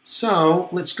 So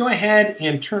let's go ahead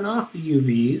and turn off the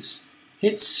UVs,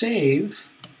 hit Save,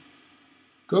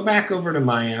 go back over to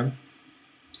Maya,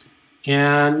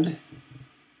 and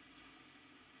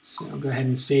so I'll go ahead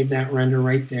and save that render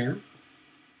right there.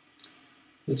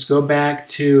 Let's go back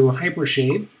to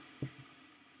Hypershade,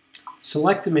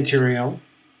 select the material,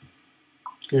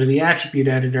 go to the attribute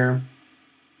editor,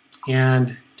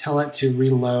 and tell it to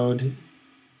reload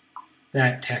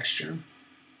that texture.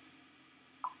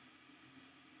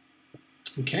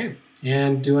 Okay,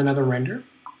 and do another render.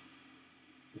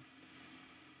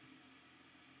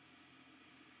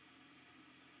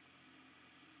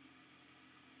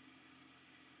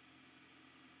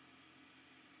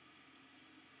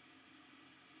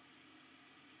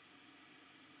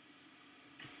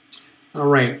 All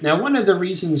right, now one of the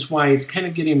reasons why it's kind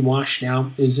of getting washed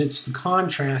out is it's the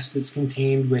contrast that's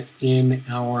contained within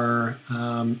our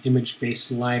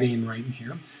image-based lighting right in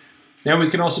here. Now we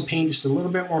could also paint just a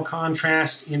little bit more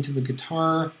contrast into the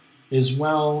guitar as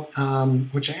well,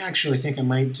 which I actually think I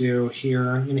might do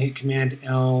here. I'm going to hit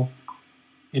Command-L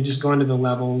and just go into the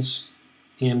levels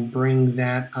and bring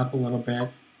that up a little bit.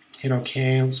 Hit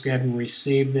OK. Let's go ahead and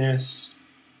resave this.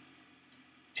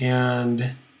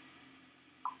 And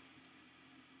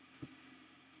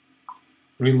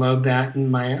reload that in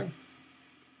Maya.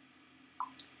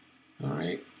 All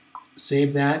right,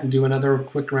 save that and do another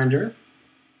quick render.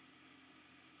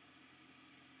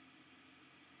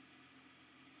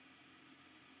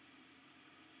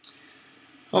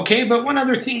 Okay, but one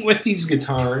other thing with these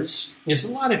guitars is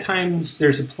a lot of times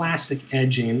there's a plastic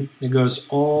edging that goes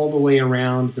all the way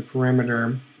around the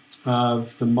perimeter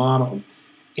of the model.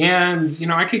 And, you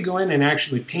know, I could go in and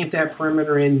actually paint that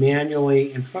perimeter in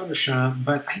manually in Photoshop,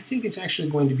 but I think it's actually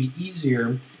going to be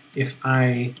easier if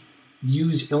I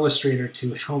use Illustrator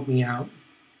to help me out.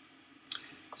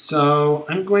 So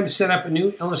I'm going to set up a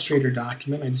new Illustrator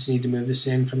document. I just need to move this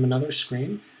in from another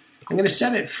screen. I'm going to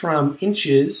set it from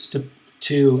inches to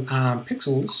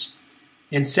pixels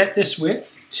and set this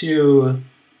width to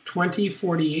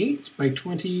 2048 by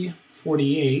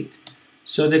 2048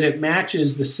 so that it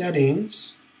matches the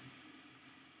settings.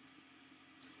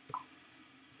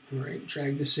 All right,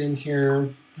 drag this in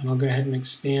here, and I'll go ahead and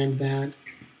expand that.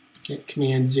 Hit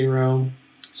Command 0.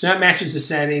 So that matches the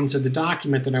settings of the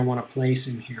document that I want to place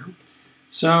in here.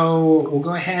 So we'll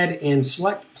go ahead and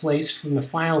select Place from the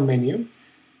File menu,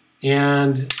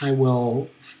 and I will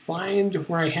find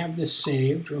where I have this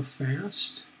saved real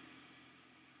fast.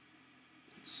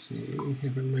 Let's see, I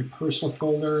have it in my personal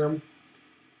folder.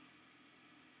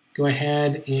 Go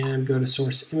ahead and go to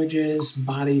Source Images,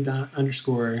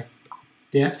 body._.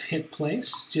 diff, hit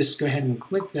place. Just go ahead and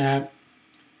click that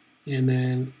and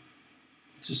then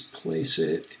just place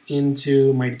it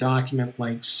into my document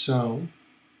like so.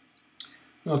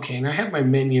 Okay, now I have my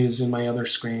menus in my other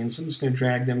screen, so I'm just going to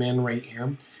drag them in right here.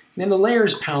 And in the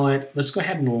layers palette, let's go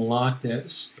ahead and lock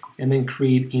this and then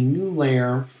create a new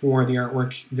layer for the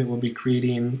artwork that we'll be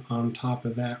creating on top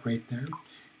of that right there.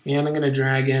 And I'm going to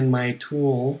drag in my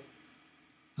tool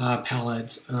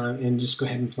palette and just go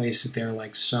ahead and place it there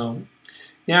like so.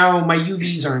 Now my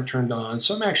UVs aren't turned on,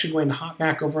 so I'm actually going to hop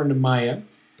back over into Maya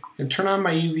and turn on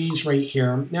my UVs right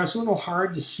here. Now it's a little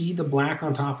hard to see the black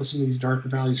on top of some of these darker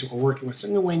values that we're working with, so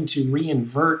I'm going to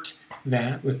re-invert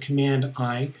that with Command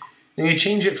I. I'm going to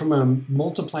change it from a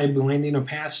multiply blending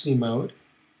opacity mode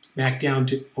back down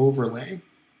to overlay,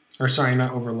 or sorry,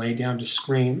 not overlay, down to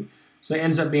screen. So it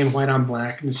ends up being white on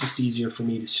black, and it's just easier for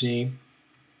me to see.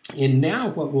 And now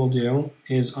what we'll do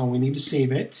is, we need to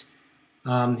save it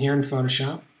here in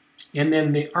Photoshop, and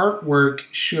then the artwork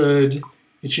should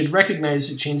recognize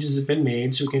that changes have been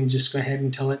made, so we can just go ahead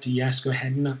and tell it to yes, go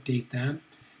ahead and update that.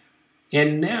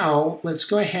 And now let's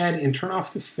go ahead and turn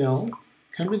off the fill,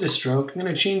 come to the stroke. I'm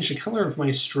going to change the color of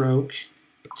my stroke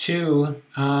to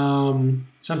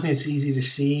something that's easy to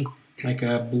see, like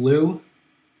a blue.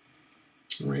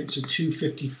 All right, so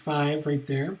 255 right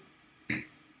there.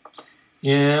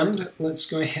 And let's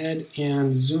go ahead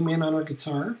and zoom in on our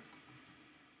guitar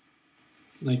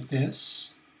like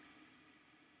this.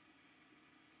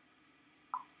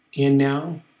 And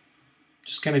now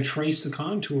just kind of trace the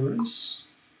contours.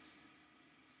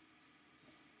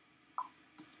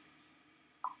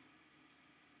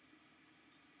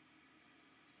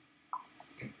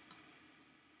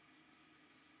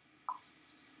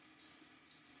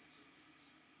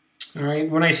 All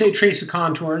right, when I say trace the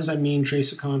contours, I mean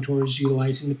trace the contours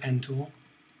utilizing the pen tool.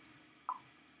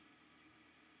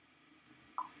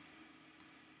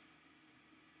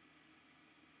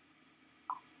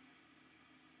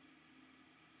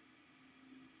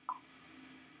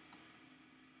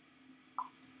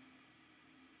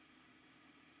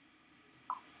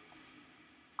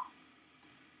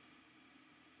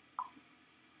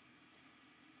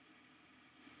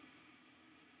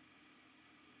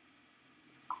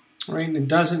 All right, and it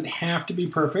doesn't have to be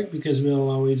perfect because we'll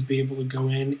always be able to go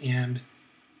in and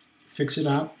fix it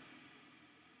up.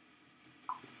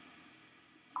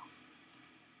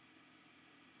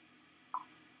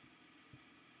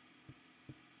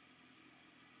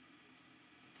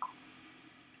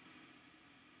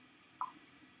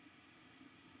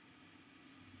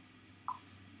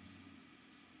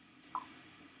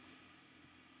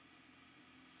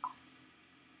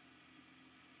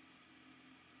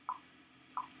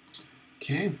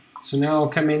 Okay, so now I'll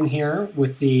come in here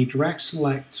with the direct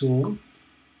select tool.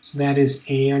 So that is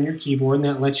A on your keyboard, and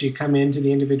that lets you come into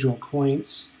the individual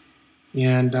points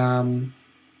and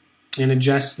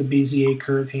adjust the Bezier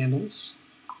curve handles.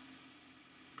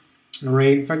 All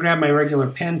right, if I grab my regular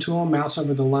pen tool, mouse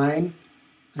over the line,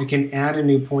 I can add a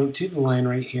new point to the line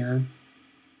right here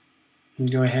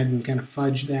and go ahead and kind of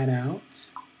fudge that out.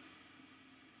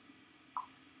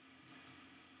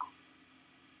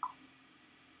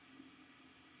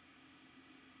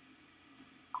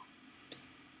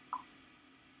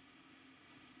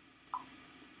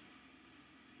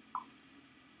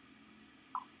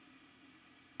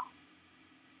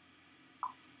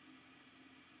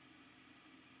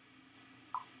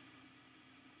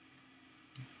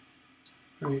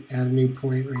 Right, add a new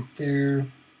point right there.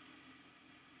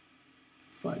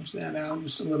 Fudge that out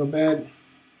just a little bit.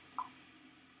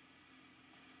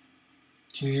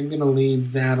 Okay, I'm going to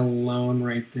leave that alone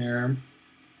right there.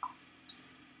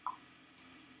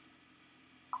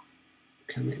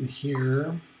 Come in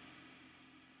here.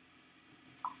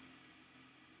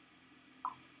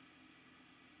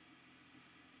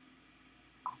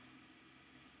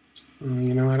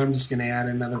 You know what, I'm just going to add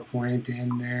another point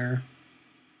in there.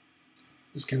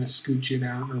 Just kind of scooch it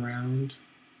out and around.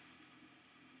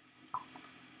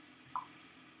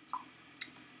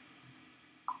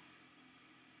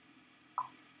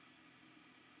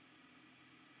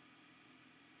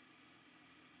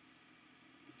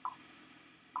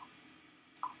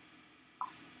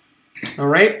 All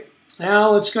right, now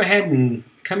let's go ahead and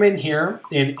come in here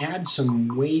and add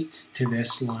some weight to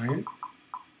this line.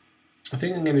 I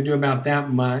think I'm going to do about that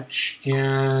much,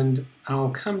 and I'll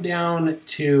come down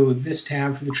to this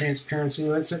tab for the transparency.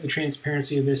 Let's set the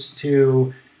transparency of this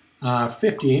to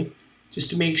 50, just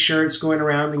to make sure it's going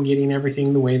around and getting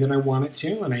everything the way that I want it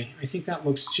to, and I think that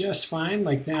looks just fine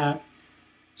like that.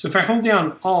 So if I hold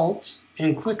down Alt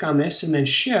and click on this and then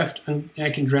Shift, I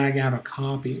can drag out a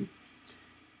copy.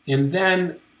 And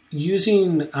then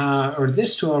using or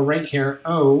this tool right here,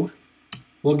 O,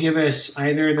 will give us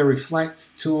either the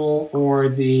Reflect tool or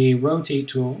the Rotate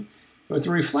tool. But with the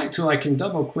Reflect tool, I can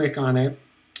double click on it,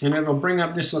 and it'll bring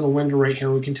up this little window right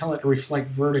here. We can tell it to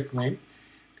reflect vertically.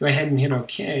 Go ahead and hit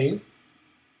OK.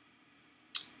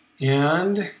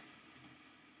 And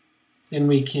then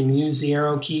we can use the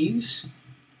arrow keys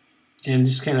and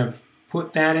just kind of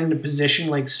put that into position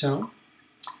like so.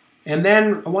 And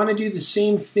then I want to do the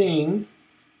same thing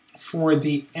for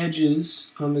the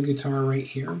edges on the guitar right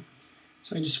here.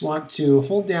 So I just want to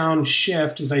hold down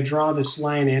Shift as I draw this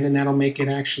line in, and that'll make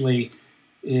it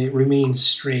remain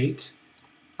straight.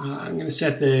 I'm going to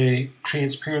set the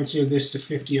transparency of this to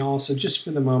 50 also, just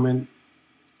for the moment.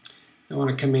 I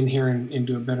want to come in here and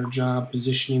do a better job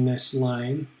positioning this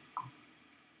line.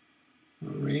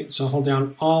 All right, so hold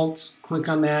down Alt, click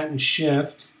on that, and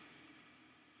Shift,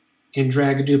 and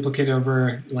drag a duplicate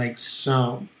over like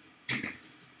so.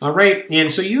 All right,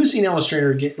 and so using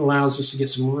Illustrator allows us to get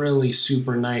some really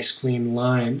super nice clean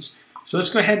lines. So let's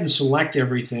go ahead and select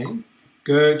everything.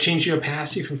 Go change the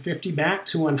opacity from 50 back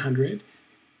to 100.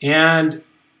 And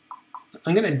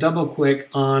I'm going to double click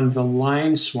on the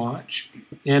line swatch.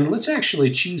 And let's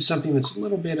actually choose something that's a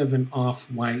little bit of an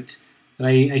off-white that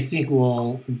I think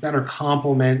will better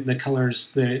complement the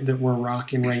colors that we're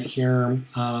rocking right here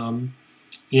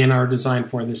in our design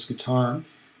for this guitar.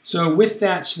 So with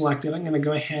that selected, I'm going to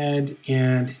go ahead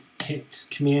and hit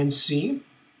Command-C.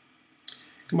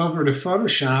 Come over to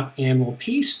Photoshop and we'll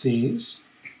paste these.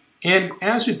 And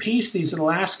as we paste these,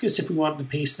 it'll ask us if we want to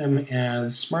paste them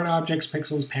as smart objects,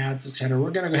 pixels, paths, etc.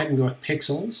 We're going to go ahead and go with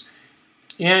pixels.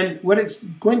 And what it's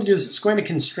going to do is it's going to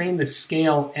constrain the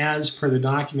scale as per the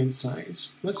document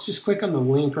size. Let's just click on the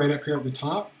link right up here at the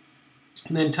top,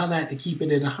 and then tell that to keep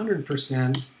it at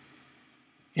 100%.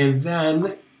 And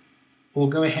then we'll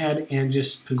go ahead and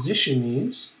just position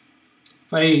these.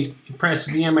 If I press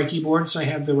V on my keyboard, so I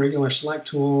have the regular select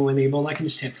tool enabled, I can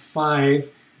just hit 5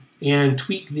 and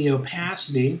tweak the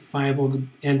opacity. 5 will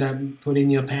end up putting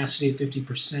the opacity at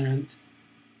 50%.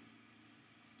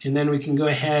 And then we can go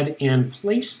ahead and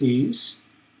place these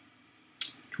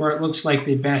to where it looks like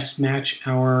they best match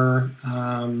our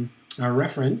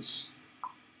reference.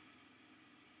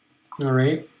 All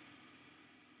right.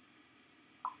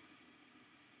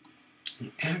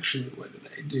 Actually, what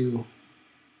did I do?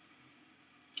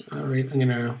 All right, I'm going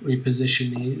to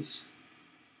reposition these.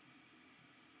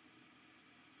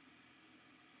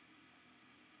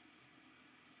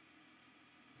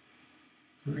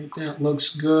 All right, that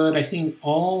looks good, I think,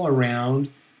 all around.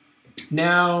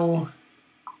 Now,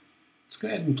 let's go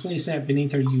ahead and place that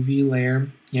beneath our UV layer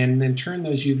and then turn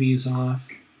those UVs off.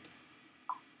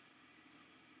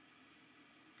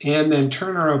 And then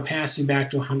turn our opacity back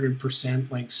to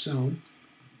 100% like so.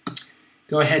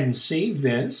 Go ahead and save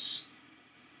this.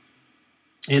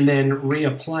 And then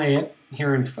reapply it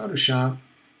here in Photoshop.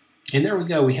 And there we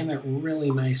go, we have that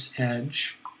really nice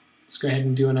edge. Let's go ahead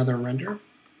and do another render.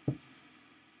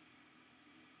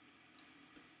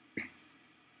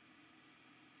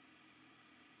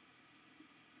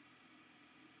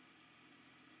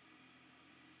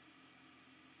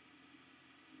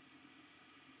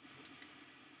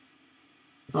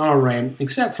 All right,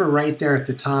 except for right there at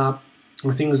the top,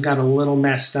 where things got a little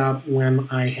messed up when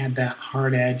I had that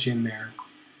hard edge in there.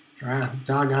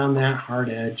 Doggone that hard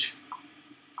edge.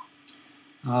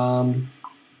 I'm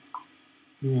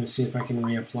going to see if I can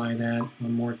reapply that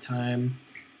one more time.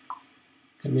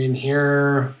 Come in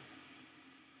here,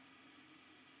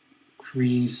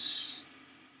 crease.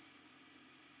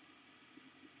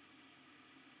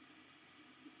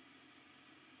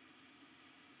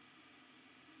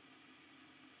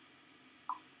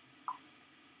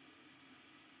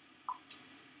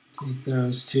 Take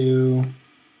those two,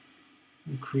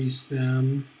 increase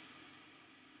them.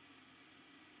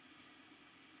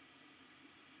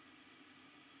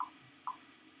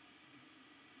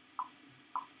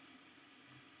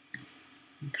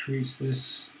 Increase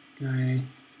this guy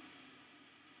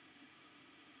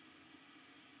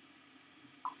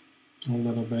a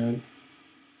little bit.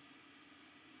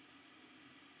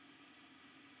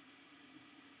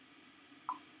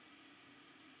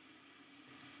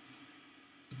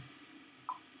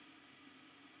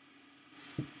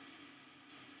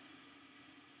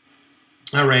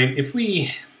 All right, if we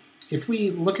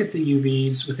look at the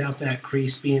UVs without that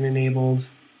crease being enabled,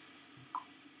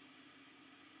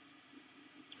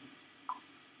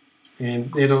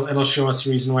 and it'll show us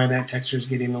the reason why that texture is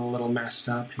getting a little messed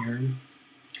up here.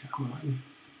 Come on.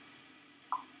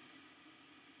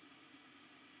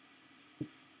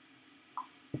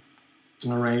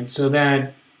 All right, so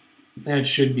that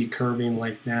should be curving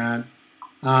like that.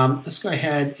 Let's go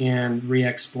ahead and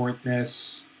re-export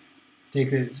this. Take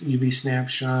the UV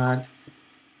snapshot.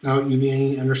 Out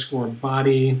UV underscore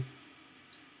body.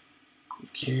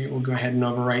 Okay, we'll go ahead and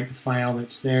overwrite the file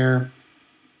that's there.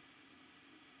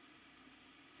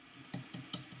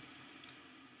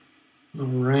 All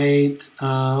right,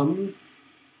 and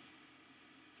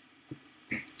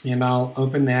I'll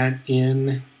open that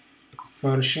in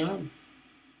Photoshop.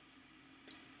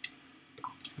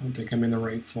 I don't think I'm in the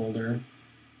right folder.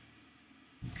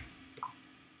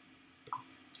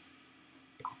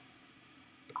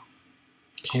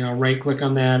 Okay, I'll right-click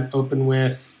on that, open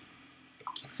with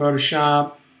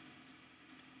Photoshop.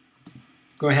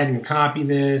 Go ahead and copy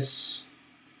this.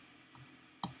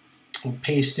 We'll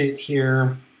paste it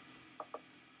here.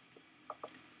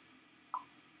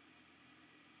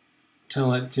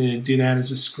 Tell it to do that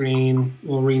as a screen.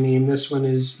 We'll rename this one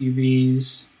as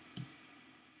UVs.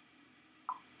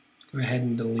 Go ahead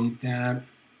and delete that.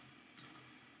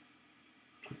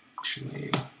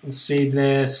 Actually, we'll save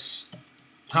this.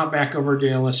 Hop back over to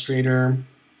Illustrator.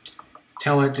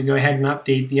 Tell it to go ahead and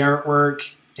update the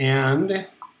artwork. And the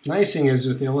nice thing is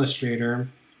with Illustrator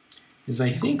is I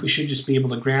think we should just be able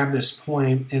to grab this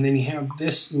point, and then you have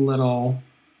this little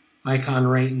icon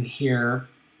right in here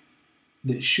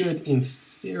that should, in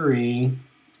theory,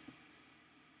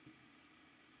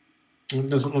 it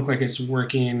doesn't look like it's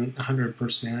working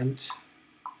 100%.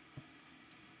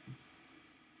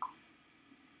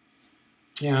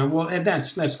 Yeah, well,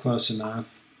 that's close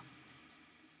enough.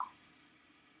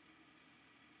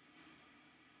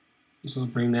 So I'll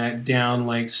bring that down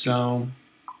like so.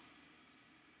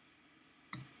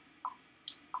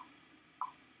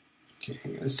 Okay,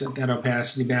 I'm going to set that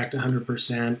opacity back to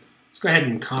 100%. Let's go ahead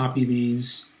and copy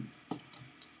these.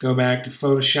 Go back to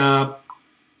Photoshop.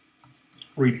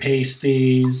 Repaste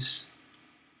these.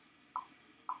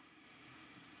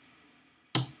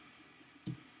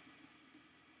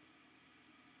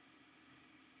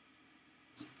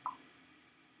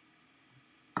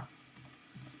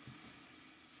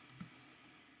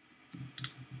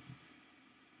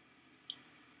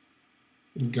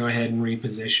 And go ahead and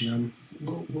reposition them.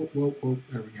 Whoa, whoa, whoa, whoa.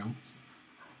 There we go.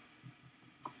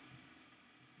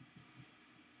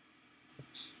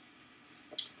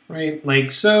 Right,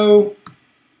 like so.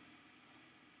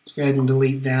 Let's go ahead and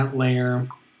delete that layer.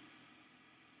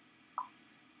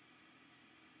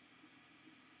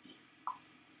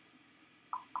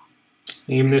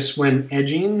 Name this one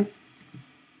edging.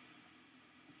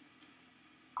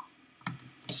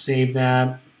 Save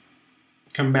that.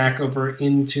 Come back over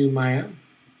into Maya.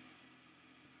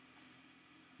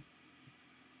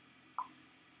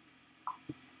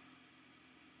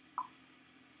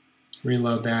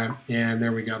 Reload that, and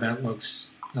there we go. That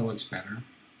looks better.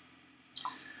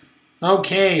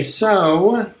 Okay,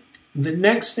 so the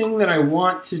next thing that I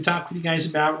want to talk with you guys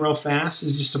about real fast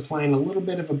is just applying a little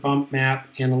bit of a bump map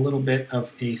and a little bit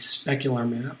of a specular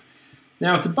map.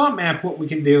 Now, with the bump map, what we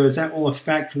can do is that will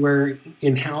affect where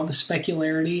and how the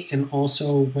specularity, and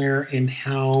also where and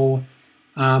how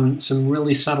some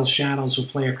really subtle shadows will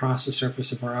play across the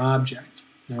surface of our object.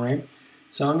 All right.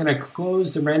 So I'm going to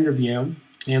close the render view.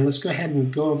 And let's go ahead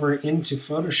and go over into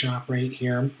Photoshop right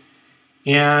here.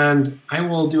 And I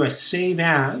will do a save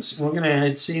as. And we're going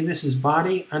to save this as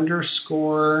body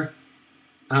underscore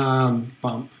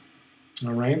bump.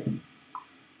 All right.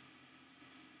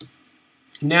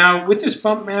 Now, with this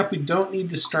bump map, we don't need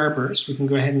the starburst. We can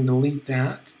go ahead and delete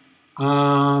that.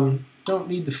 Don't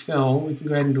need the fill. We can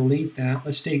go ahead and delete that.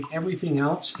 Let's take everything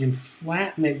else and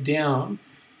flatten it down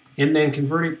and then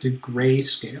convert it to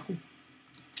grayscale.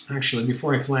 Actually,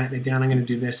 before I flatten it down, I'm going to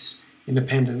do this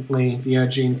independently, the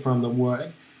edging from the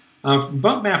wood.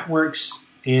 Bump map works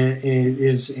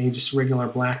is just a regular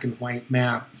black and white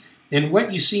map. And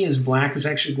what you see as black is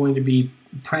actually going to be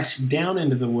pressed down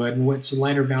into the wood, and what's a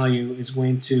lighter value is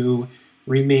going to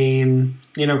remain,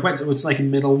 what's like a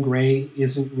middle gray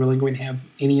isn't really going to have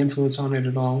any influence on it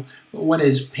at all. But what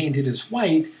is painted as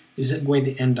white is going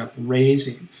to end up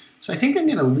raising. So I think I'm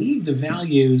going to leave the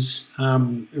values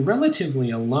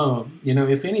relatively alone.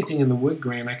 If anything in the wood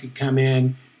grain, I could come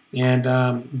in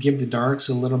and give the darks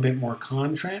a little bit more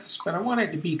contrast, but I want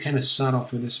it to be kind of subtle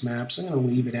for this map, so I'm going to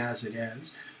leave it as it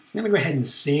is. So I'm going to go ahead and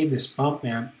save this bump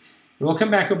map. we'll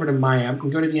come back over to Maya and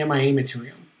go to the MIA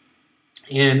material.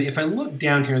 And if I look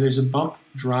down here, there's a bump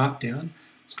drop down.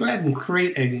 Let's go ahead and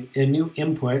create a new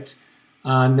input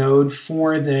node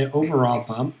for the overall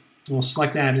bump. We'll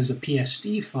select that as a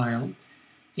PSD file.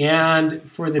 And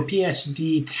for the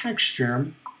PSD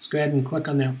texture, let's go ahead and click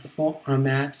on that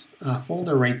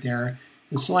folder right there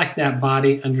and select that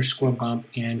body underscore bump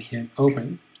and hit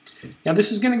open. Now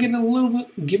this is going to give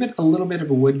it a little bit of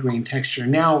a wood grain texture.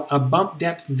 Now a bump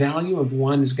depth value of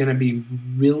 1 is going to be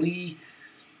really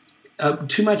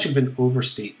too much of an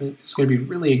overstatement. It's going to be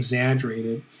really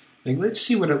exaggerated. Like, let's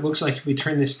see what it looks like if we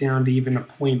turn this down to even a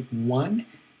 0.1.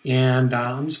 And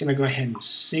I'm just going to go ahead and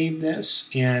save this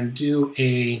and do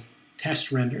a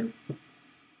test render.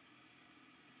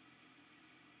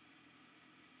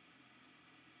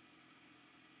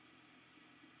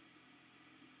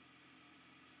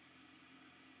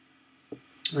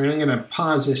 All right, I'm going to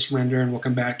pause this render and we'll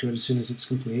come back to it as soon as it's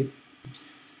complete.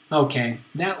 Okay,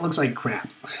 that looks like crap.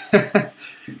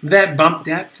 That bump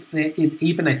depth,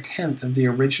 even a tenth of the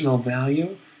original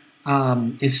value,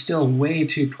 is still way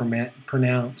too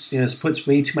pronounced. It puts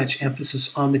way too much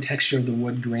emphasis on the texture of the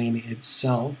wood grain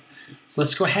itself. So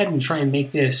let's go ahead and try and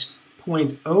make this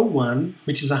 0.01,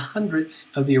 which is 1/100th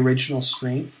of the original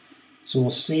strength. So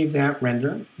we'll save that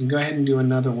render and go ahead and do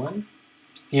another one.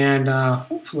 And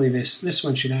hopefully this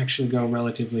one should actually go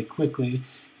relatively quickly,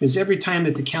 because every time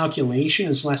that the calculation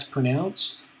is less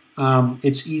pronounced,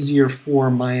 it's easier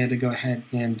for Maya to go ahead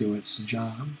and do its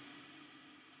job.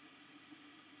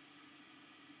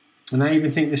 And I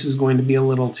even think this is going to be a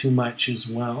little too much as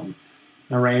well.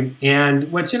 All right,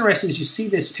 and what's interesting is you see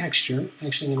this texture.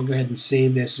 Actually, I'm going to go ahead and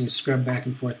save this and scrub back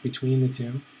and forth between the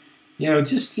two. You know,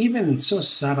 just even so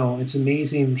subtle, it's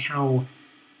amazing how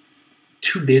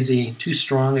too busy, too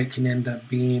strong it can end up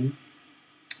being.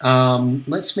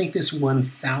 Let's make this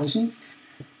 1/1000th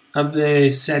of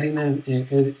the setting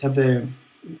of the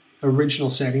original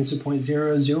setting, so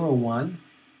 0.001,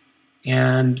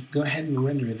 and go ahead and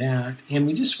render that. And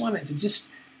we just want it to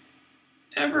just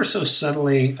ever so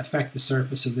subtly affect the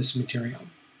surface of this material.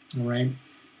 All right,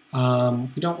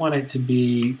 we don't want it to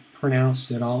be pronounced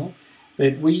at all.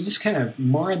 But where you just kind of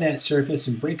mar that surface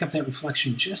and break up that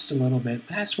reflection just a little bit,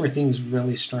 that's where things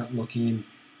really start looking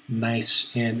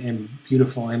nice and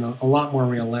beautiful and a lot more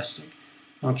realistic.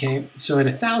 Okay, so at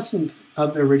 1/1000th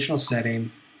of the original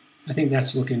setting, I think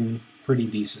that's looking pretty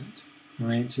decent. All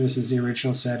right, so this is the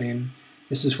original setting.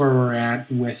 This is where we're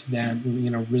at with that, you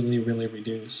know, really, really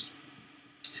reduced.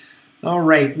 All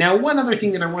right, now one other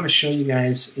thing that I want to show you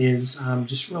guys is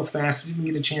just real fast. I didn't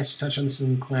get a chance to touch on this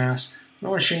in class. I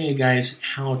want to show you guys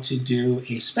how to do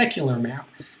a specular map.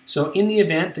 So in the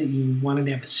event that you wanted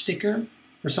to have a sticker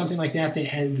or something like that that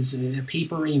has a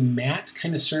papery matte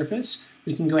kind of surface,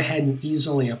 we can go ahead and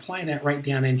easily apply that right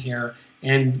down in here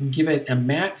and give it a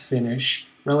matte finish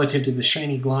relative to the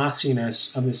shiny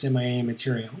glossiness of this MIA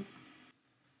material.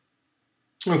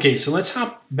 Okay, so let's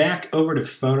hop back over to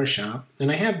Photoshop,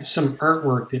 and I have some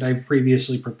artwork that I've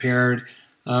previously prepared.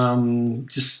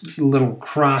 Just a little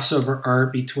crossover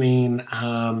art between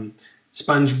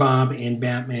SpongeBob and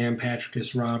Batman, Patrick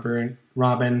as Robin.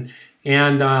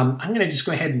 And I'm going to just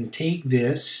go ahead and take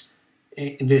this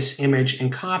image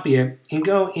and copy it and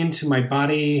go into my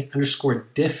body underscore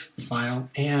diff file,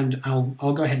 and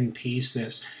I'll go ahead and paste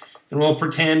this. And we'll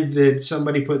pretend that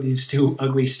somebody put these two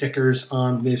ugly stickers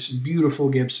on this beautiful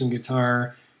Gibson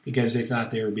guitar because they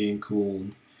thought they were being cool.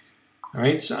 All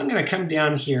right, so I'm going to come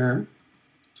down here.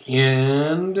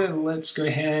 And let's go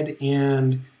ahead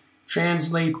and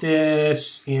translate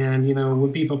this. And, you know,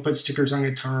 when people put stickers on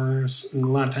guitars, and a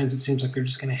lot of times it seems like they're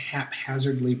just kind of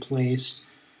haphazardly placed.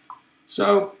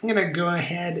 So I'm going to go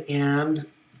ahead and,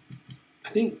 I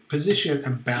think, position it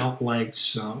about like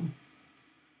so.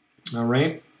 All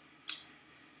right.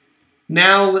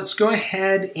 Now let's go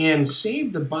ahead and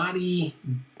save the body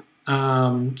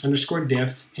underscore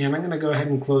diff. And I'm going to go ahead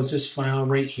and close this file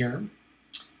right here.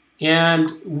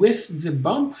 And with the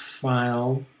bump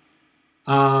file,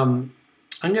 I'm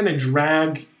going to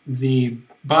drag the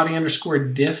body underscore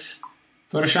diff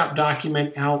Photoshop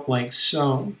document out like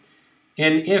so.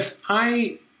 And if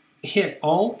I hit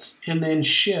Alt and then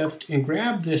Shift and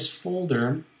grab this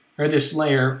folder or this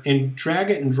layer and drag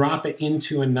it and drop it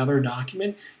into another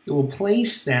document, it will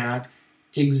place that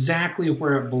exactly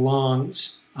where it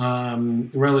belongs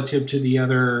relative to the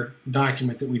other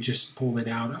document that we just pulled it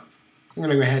out of. I'm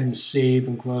going to go ahead and save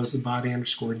and close the body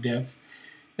underscore diff.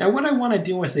 Now what I want to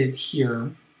do with it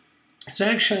here is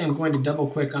actually I'm going to double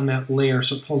click on that layer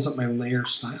so it pulls up my layer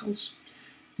styles.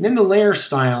 And in the layer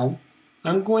style,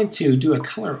 I'm going to do a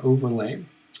color overlay.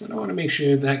 And I want to make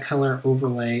sure that color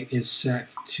overlay is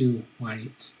set to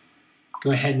white.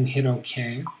 Go ahead and hit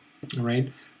OK. All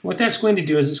right. What that's going to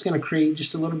do is it's going to create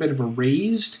just a little bit of a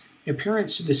raised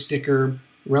appearance to the sticker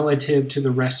relative to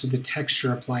the rest of the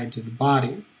texture applied to the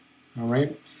body. All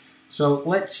right. So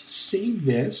let's save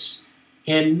this.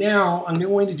 And now I'm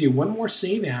going to do one more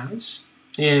save as.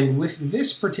 And with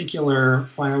this particular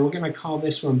file, we're going to call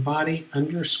this one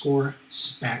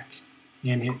body_spec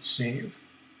and hit save.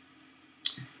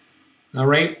 All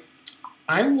right.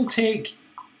 I will take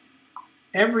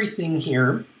everything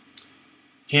here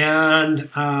and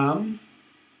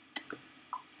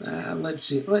let's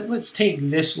see. Let's take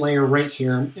this layer right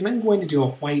here, and I'm going to do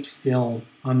a white fill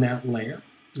on that layer.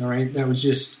 All right. That was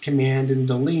just Command and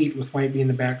Delete with white being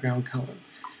the background color.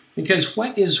 Because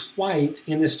what is white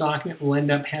in this document will end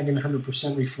up having 100%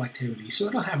 reflectivity, so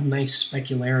it'll have nice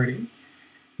specularity.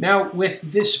 Now, with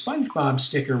this SpongeBob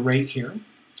sticker right here,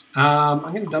 I'm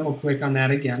going to double click on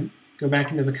that again, go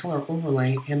back into the color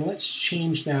overlay, and let's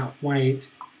change that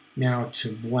white now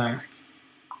to black.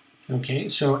 Okay,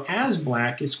 so as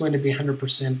black, it's going to be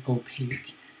 100%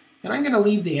 opaque. And I'm going to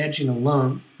leave the edging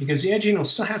alone because the edging will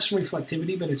still have some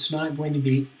reflectivity, but it's not going to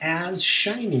be as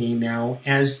shiny now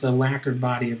as the lacquered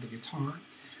body of the guitar.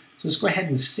 So let's go ahead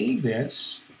and save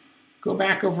this. Go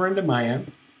back over into Maya.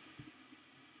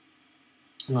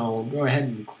 I'll go ahead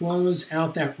and close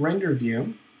out that render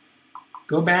view.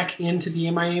 Go back into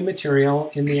the MIA material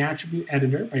in the attribute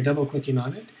editor by double-clicking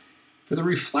on it. For the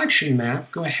reflection map,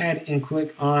 go ahead and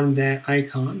click on that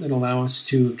icon that allows us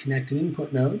to connect an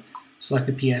input node. Select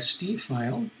the PSD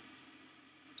file.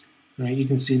 All right, you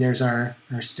can see there's our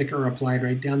sticker applied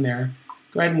right down there.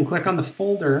 Go ahead and click on the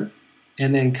folder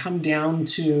and then come down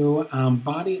to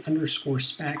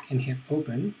body_spec and hit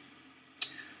open.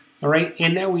 All right,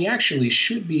 and now we actually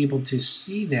should be able to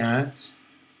see that.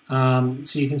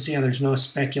 So you can see how there's no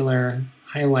specular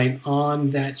highlight on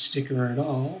that sticker at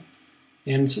all.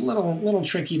 And it's a little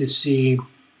tricky to see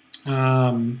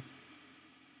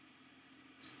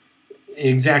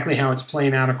exactly how it's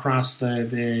playing out across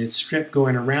the strip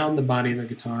going around the body of the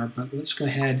guitar, but let's go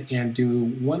ahead and do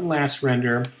one last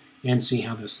render and see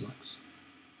how this looks.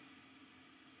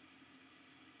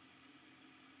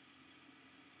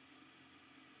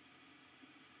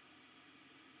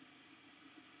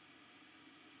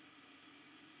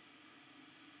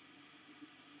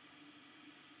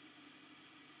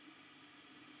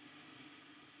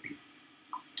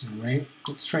 All right,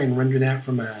 let's try and render that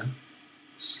from a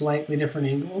slightly different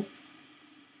angle.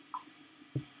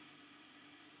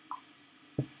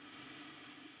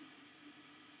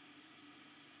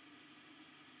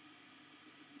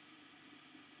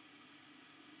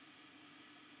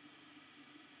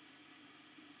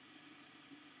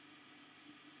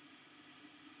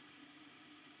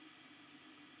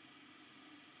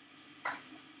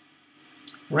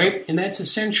 Right, and that's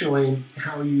essentially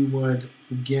how you would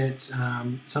get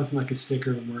something like a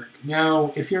sticker to work.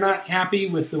 Now, if you're not happy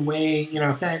with the way,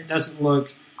 if that doesn't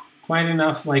look quite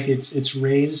enough like it's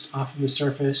raised off of the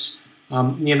surface,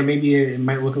 maybe it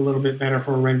might look a little bit better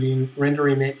for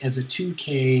rendering it as a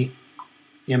 2K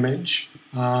image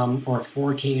or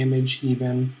 4K image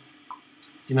even.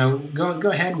 Go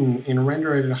ahead and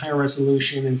render it at a higher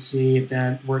resolution and see if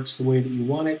that works the way that you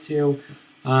want it to.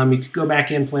 You could go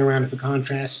back in, play around with the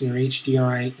contrast in your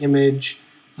HDRI image.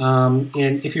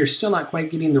 And if you're still not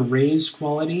quite getting the raised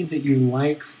quality that you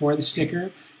like for the sticker,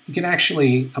 you can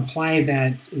actually apply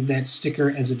that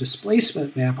sticker as a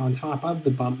displacement map on top of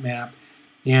the bump map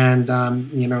and,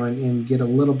 and get a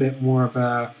little bit more of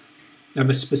a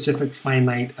specific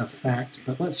finite effect.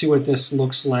 But let's see what this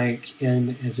looks like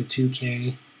as a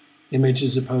 2K image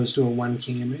as opposed to a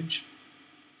 1K image.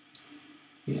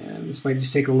 And this might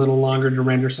just take a little longer to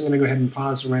render, so I'm going to go ahead and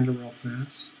pause the render real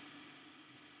fast.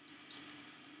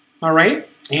 All right,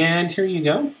 and here you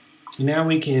go. Now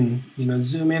we can,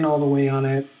 zoom in all the way on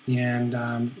it and,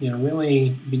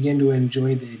 really begin to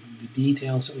enjoy the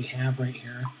details that we have right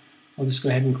here. I'll just go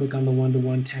ahead and click on the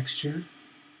one-to-one texture,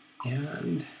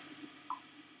 and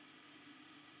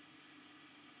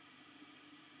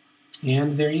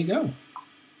there you go.